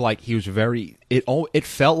sort of like he was very. It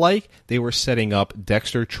felt like they were setting up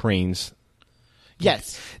Dexter trains.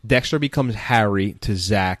 Yes. Dexter becomes Harry to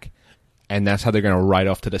Zach, and that's how they're going to ride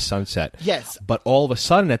off to the sunset. Yes. But all of a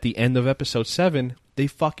sudden, at the end of episode 7, they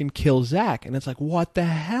fucking kill Zach, and it's like, what the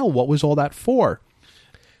hell? What was all that for?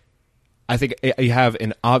 I think you have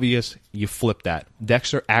an obvious. You flip that.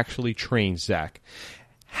 Dexter actually trains Zach.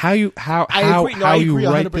 How you agree 100%.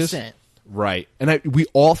 Write this? Right, and we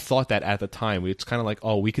all thought that at the time. It's kind of like,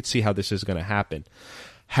 oh, we could see how this is going to happen.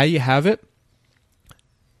 How you have it?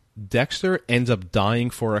 Dexter ends up dying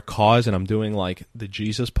for a cause, and I'm doing like the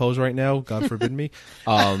Jesus pose right now. God forbid me.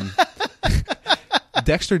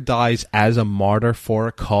 Dexter dies as a martyr for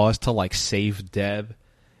a cause to like save Deb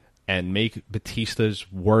and make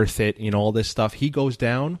Batista's worth it, all this stuff. He goes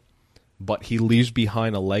down, but he leaves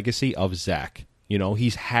behind a legacy of Zach. You know,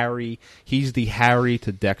 he's Harry. He's the Harry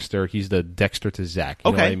to Dexter. He's the Dexter to Zach.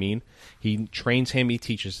 You know what I mean? He trains him. He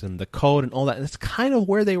teaches him the code and all that. And that's kind of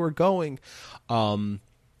where they were going. And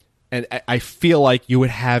I feel like you would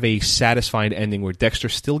have a satisfying ending where Dexter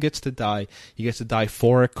still gets to die. He gets to die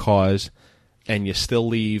for a cause, and you still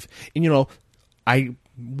leave. And, you know, I'm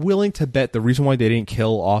willing to bet the reason why they didn't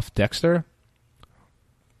kill off Dexter,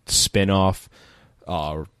 spin-off,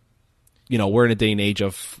 you know, we're in a day and age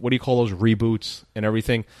of, what do you call those, reboots and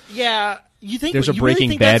everything? Yeah, you think there's a you really Breaking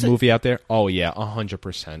think Bad that's movie out there? Oh yeah,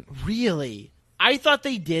 100%. Really? I thought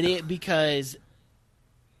they did it because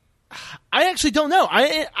I actually don't know.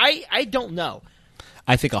 I don't know.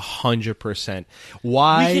 I think 100%.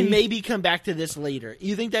 Why? We can maybe come back to this later.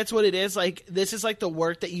 You think that's what it is? Like, this is like the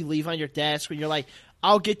work that you leave on your desk when you're like,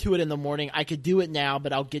 I'll get to it in the morning. I could do it now,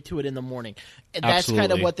 but I'll get to it in the morning. And that's kind of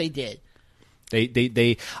Absolutely. what they did. I'm And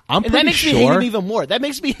pretty that makes sure. me hate him even more. That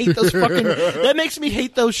makes me hate those fucking. That makes me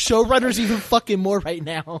hate those showrunners even fucking more right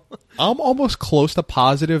now. I'm almost close to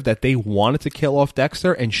positive that they wanted to kill off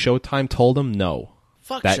Dexter, and Showtime told them no.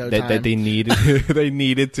 Fuck That Showtime. they needed they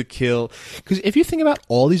needed to kill, because if you think about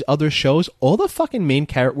all these other shows, all the fucking main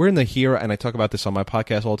character, we're in the hero, and I talk about this on my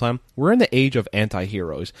podcast all the time. We're in the age of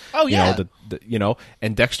anti-heroes. Oh, yeah. You know,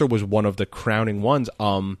 and Dexter was one of the crowning ones.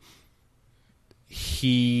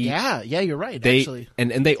 Yeah, you're right. Actually,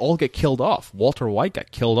 and they all get killed off. Walter White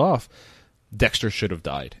got killed off. Dexter should have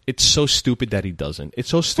died. It's so stupid that he doesn't. It's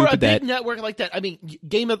so for stupid a that big network like that, I mean,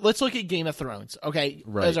 let's look at Game of Thrones. Okay,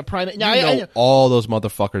 right. As a prime. Now, you know, I know, all those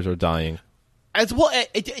motherfuckers are dying. as well,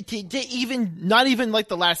 even not even like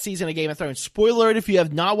the last season of Game of Thrones. Spoiler alert if you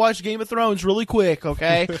have not watched Game of Thrones, really quick.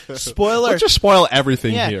 Okay, spoiler. Let's just spoil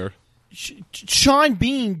everything Yeah. here. Sean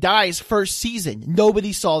Bean dies first season.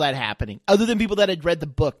 Nobody saw that happening, other than people that had read the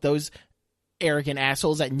book. Those arrogant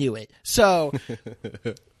assholes that knew it. So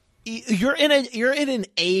you're in an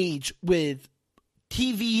age with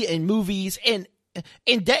TV and movies, and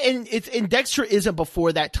Dexter isn't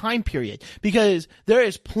before that time period, because there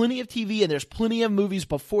is plenty of TV and there's plenty of movies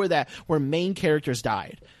before that where main characters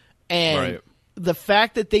died, and Right. the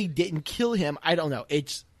fact that they didn't kill him, I don't know.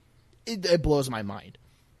 It blows my mind.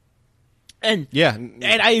 And Yeah. and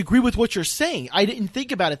I agree with what you're saying. I didn't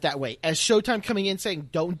think about it that way. As Showtime coming in saying,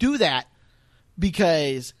 don't do that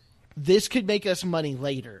because this could make us money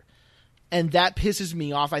later. And that pisses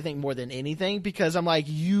me off, I think, more than anything, because I'm like,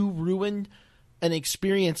 you ruined an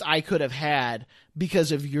experience I could have had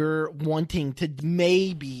because of your wanting to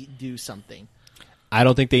maybe do something. I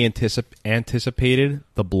don't think they anticipated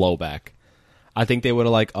the blowback. I think they would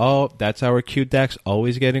have like, oh, that's our cute Dex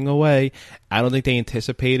always getting away. I don't think they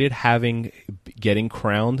anticipated getting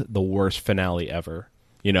crowned the worst finale ever.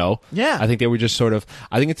 You know? Yeah. I think they were just sort of,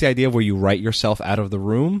 I think it's the idea of where you write yourself out of the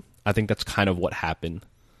room. I think that's kind of what happened.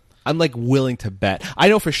 I'm like willing to bet. I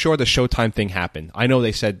know for sure the Showtime thing happened. I know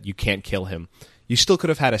they said you can't kill him. You still could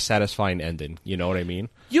have had a satisfying ending. You know what I mean?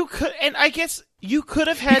 You could, and I guess you could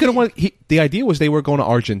have had. The idea was they were going to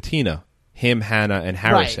Argentina. Him, Hannah, and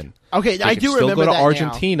Harrison. Right. Okay, They I could do still remember go to that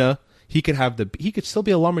Argentina. Now. He could still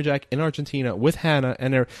be a lumberjack in Argentina with Hannah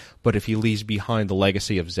but if he leaves behind the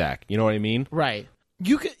legacy of Zach, you know what I mean? Right.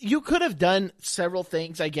 You could have done several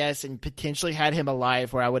things, I guess, and potentially had him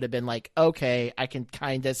alive, where I would have been like, okay, I can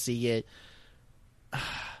kind of see it.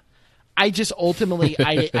 I just ultimately,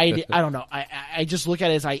 I don't know. I just look at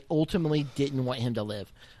it as I ultimately didn't want him to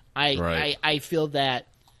live. I feel that,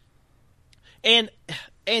 and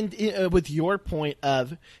with your point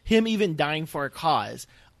of him even dying for a cause,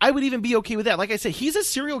 I would even be okay with that. Like I said, he's a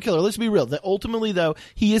serial killer. Let's be real. That ultimately, though,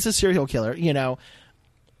 he is a serial killer. You know,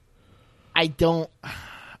 I don't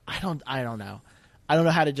know. I don't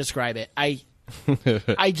know how to describe it. I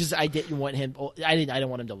didn't want him. I didn't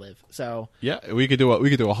want him to live. So yeah, we could do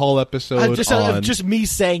a whole episode on just me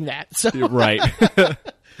saying that. So right.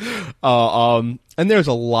 And there's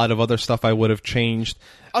a lot of other stuff I would have changed.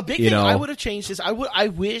 A big thing I would have changed is I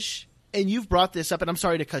wish, and you've brought this up, and I'm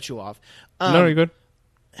sorry to cut you off. No, you're good.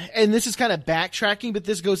 And this is kind of backtracking, but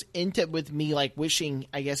this goes into with me like wishing,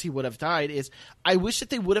 I guess, he would have died. Is I wish that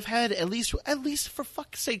they would have had at least for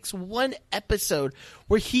fuck's sakes one episode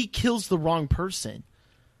where he kills the wrong person.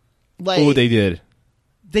 Like, Oh, they did.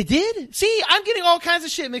 They did? See, I'm getting all kinds of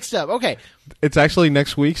shit mixed up. Okay. It's actually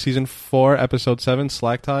next week, season 4, episode 7,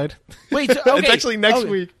 Slack Tide. Wait, so, okay. It's actually next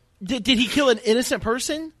week. Did he kill an innocent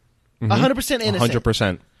person? 100% innocent.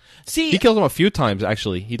 100%. See, He kills him a few times,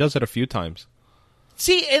 actually. He does it a few times.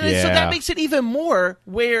 See, and so that makes it even more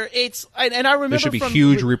where it's, and I remember there should be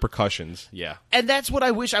huge repercussions. Yeah. And that's what I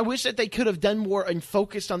wish. I wish that they could have done more and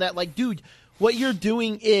focused on that. Like, dude, what you're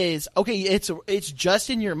doing is, okay, it's just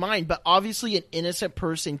in your mind, but obviously an innocent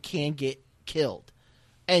person can killed.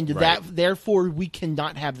 And Right. that therefore we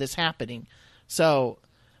cannot have this happening. So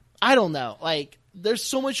I don't know. Like, there's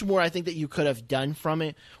so much more I think that you could have done from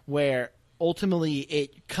it, where ultimately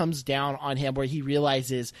it comes down on him, where he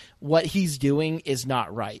realizes what he's doing is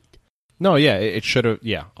not right. No, yeah, it should have,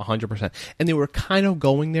 100%. And they were kind of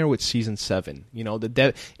going there with season 7. You know,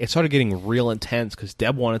 it started getting real intense because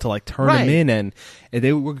Deb wanted to like turn him in, and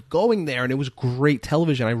they were going there, and it was great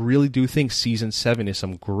television. I really do think season 7 is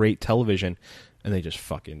some great television, and they just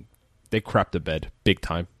they crapped the bed big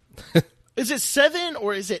time. Is it 7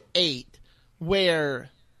 or is it 8? Where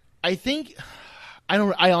I think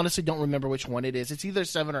I honestly don't remember which one it is. It's either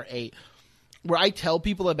 7 or 8. Where I tell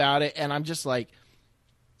people about it, and I'm just like,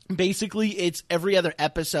 basically, it's every other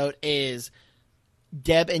episode is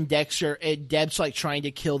Deb and Dexter, and Deb's like trying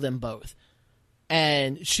to kill them both.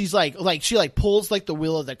 And she's like she pulls like the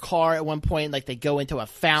wheel of the car at one point, like they go into a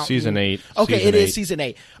fountain. Season 8. Okay, season it 8. is season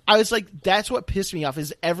 8. I was like, that's what pissed me off,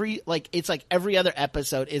 is every other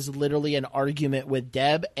episode is literally an argument with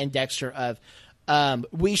Deb and Dexter of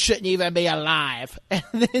we shouldn't even be alive. And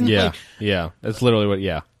then That's literally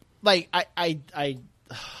what like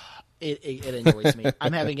it annoys me.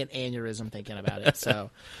 I'm having an aneurysm thinking about it.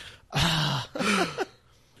 So,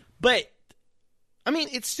 but I mean,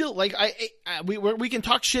 it's still like we can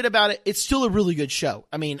talk shit about it. It's still a really good show.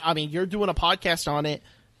 I mean, you're doing a podcast on it,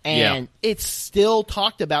 and it's still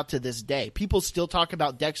talked about to this day. People still talk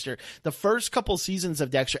about Dexter. The first couple seasons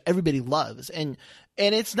of Dexter, everybody loves, and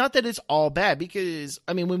it's not that it's all bad, because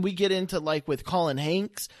I mean, when we get into like with Colin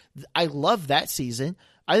Hanks, I love that season.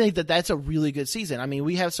 I think that that's a really good season. I mean,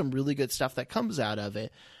 we have some really good stuff that comes out of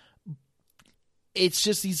it. It's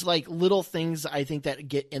just these like little things I think that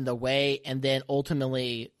get in the way, and then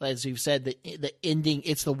ultimately, as you've said, the ending.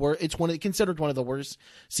 It's the worst. It's considered one of the worst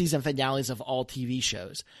season finales of all TV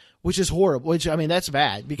shows, which is horrible. Which, I mean, that's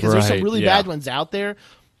bad, because there's some really bad ones out there.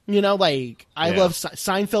 You know, like I love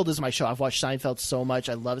Seinfeld is my show. I've watched Seinfeld so much.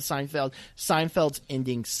 I love Seinfeld. Seinfeld's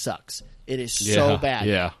ending sucks. It is so bad.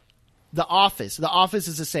 Yeah. The Office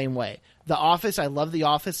is the same way. The Office, I love The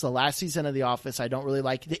Office. The last season of The Office, I don't really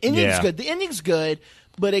like. The ending's good. The ending's good,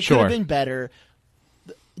 but it could have been better.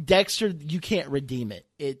 Dexter, you can't redeem it.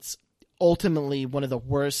 It's ultimately one of the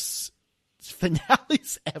worst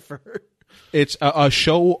finales ever. It's a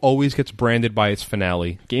show always gets branded by its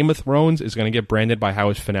finale. Game of Thrones is going to get branded by how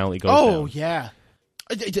its finale goes down. Oh, yeah.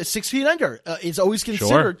 6 Feet Under is always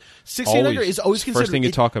considered. 6 Feet Under is always considered. First thing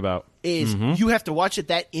you talk about is you have to watch it.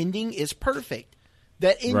 That ending is perfect.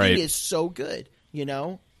 That ending is so good. You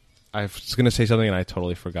know. I was going to say something and I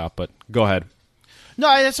totally forgot, but go ahead. No,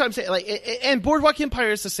 that's what I'm saying. Like, and Boardwalk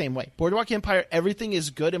Empire is the same way. Boardwalk Empire, everything is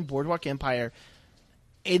good in Boardwalk Empire,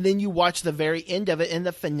 and then you watch the very end of it, and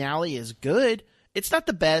the finale is good. It's not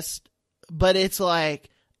the best, but it's like.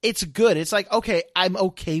 It's good. It's like, okay, I'm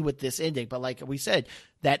okay with this ending. But like we said,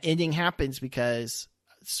 that ending happens because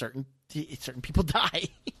certain people die.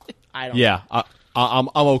 I don't know. I'm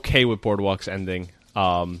okay with Boardwalk's ending.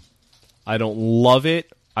 I don't love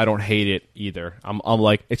it. I don't hate it either. I'm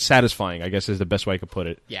like, it's satisfying, I guess is the best way I could put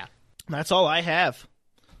it. Yeah. That's all I have.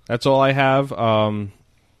 That's all I have.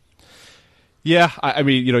 Yeah, I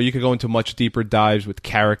mean, you know, you could go into much deeper dives with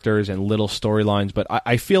characters and little storylines, but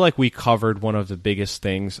I feel like we covered one of the biggest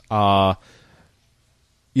things. You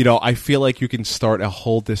know, I feel like you can start a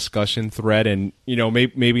whole discussion thread, and, you know,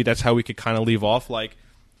 maybe that's how we could kind of leave off. Like,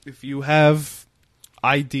 if you have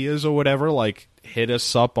ideas or whatever, like, hit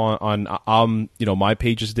us up on you know, my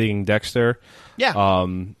page is Digging Dexter. Yeah.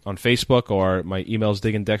 On Facebook, or my email is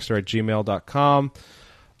diggingdexter@gmail.com.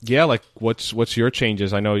 Yeah, like what's your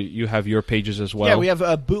changes? I know you have your pages as well. Yeah, we have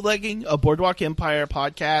Bootlegging, a Boardwalk Empire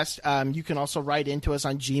podcast. You can also write into us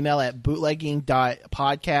on Gmail at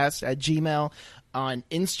bootlegging.podcast@gmail. On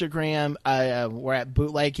Instagram, we're at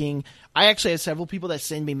Bootlegging. I actually have several people that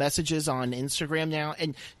send me messages on Instagram now,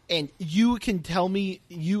 and you can tell me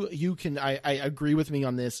you can. I agree with me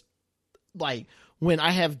on this. Like, when I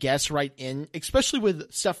have guests write in, especially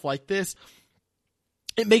with stuff like this,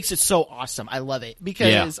 it makes it so awesome. I love it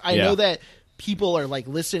because I know that people are like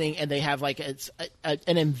listening, and they have like an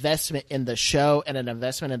investment in the show and an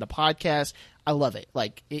investment in the podcast. I love it.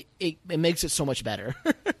 Like it makes it so much better.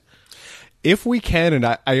 If we can, and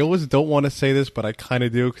I always don't want to say this, but I kind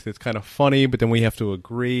of do because it's kind of funny, but then we have to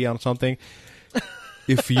agree on something.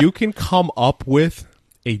 If you can come up with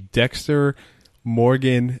a Dexter,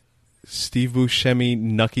 Morgan, Steve Buscemi,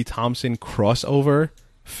 Nucky Thompson crossover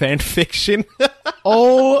fan fiction.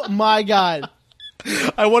 Oh my God.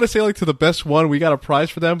 I want to say, like, to the best one, we got a prize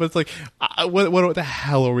for them, but it's like, what the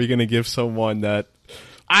hell are we going to give someone that?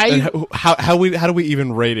 How do we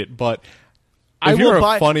even rate it? But I If will you're a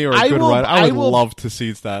buy- funny or a I good will- writer, I I would will- love to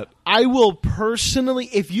see that. I will personally,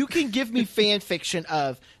 if you can give me fan fiction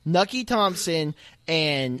of Nucky Thompson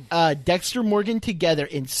and Dexter Morgan together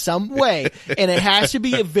in some way, and it has to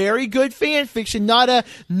be a very good fan fiction, not a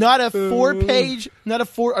 4-page, not a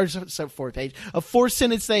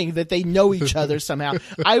 4-sentence thing that they know each other somehow.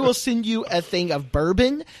 I will send you a thing of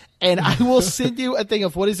bourbon, and I will send you a thing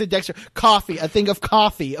of, what is it, Dexter? Coffee, a thing of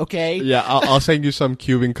coffee, okay? Yeah, I'll send you some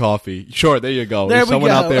Cuban coffee. Sure, there you go. There If we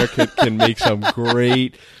someone go. out there can make some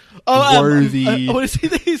great, worthy. What is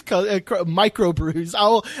it? He's called microbrews.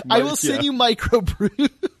 I will send you microbrew.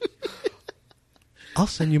 I'll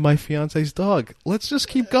send you my fiance's dog. Let's just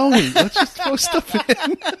keep going. Let's just throw stuff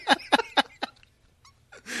in.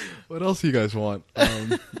 What else do you guys want?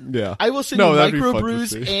 Yeah, I will send you that'd be fun to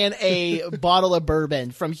microbrews see. and a bottle of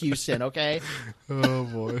bourbon from Houston, okay? Oh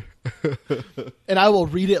boy. And I will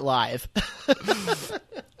read it live.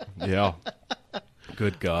 Yeah.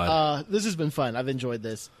 Good God. This has been fun. I've enjoyed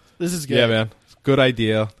this. This is good. Yeah, man. Good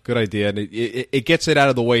idea. Good idea. And it gets it out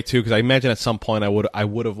of the way too, because I imagine at some point I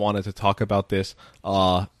would have wanted to talk about this.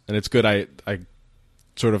 And it's good I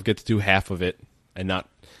sort of get to do half of it and not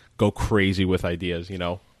go crazy with ideas, you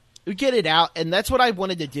know. We get it out, and that's what I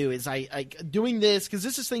wanted to do. Is I doing this because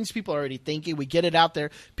this is things people are already thinking. We get it out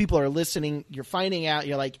there. People are listening. You're finding out.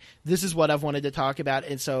 You're like, this is what I've wanted to talk about,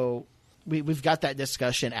 and so we've got that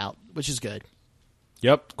discussion out, which is good.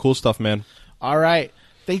 Yep. Cool stuff, man. All right.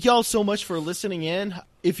 Thank y'all so much for listening in.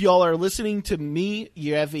 If y'all are listening to me,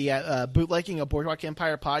 you have the Bootlegging a Boardwalk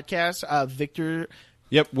Empire podcast. Victor.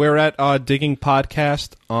 Yep, we're at Digging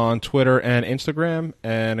Podcast on Twitter and Instagram.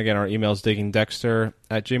 And again, our email is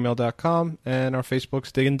diggingdexter@gmail.com. And our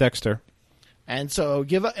Facebook's Digging Dexter. And so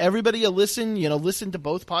give everybody a listen. Listen to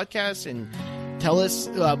both podcasts and tell us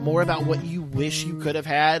more about what you wish you could have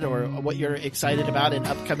had or what you're excited about in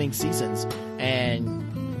upcoming seasons.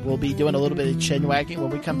 And we'll be doing a little bit of chin wagging when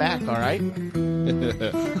we come back, all right?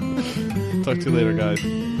 Talk to you later, guys.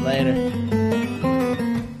 Later.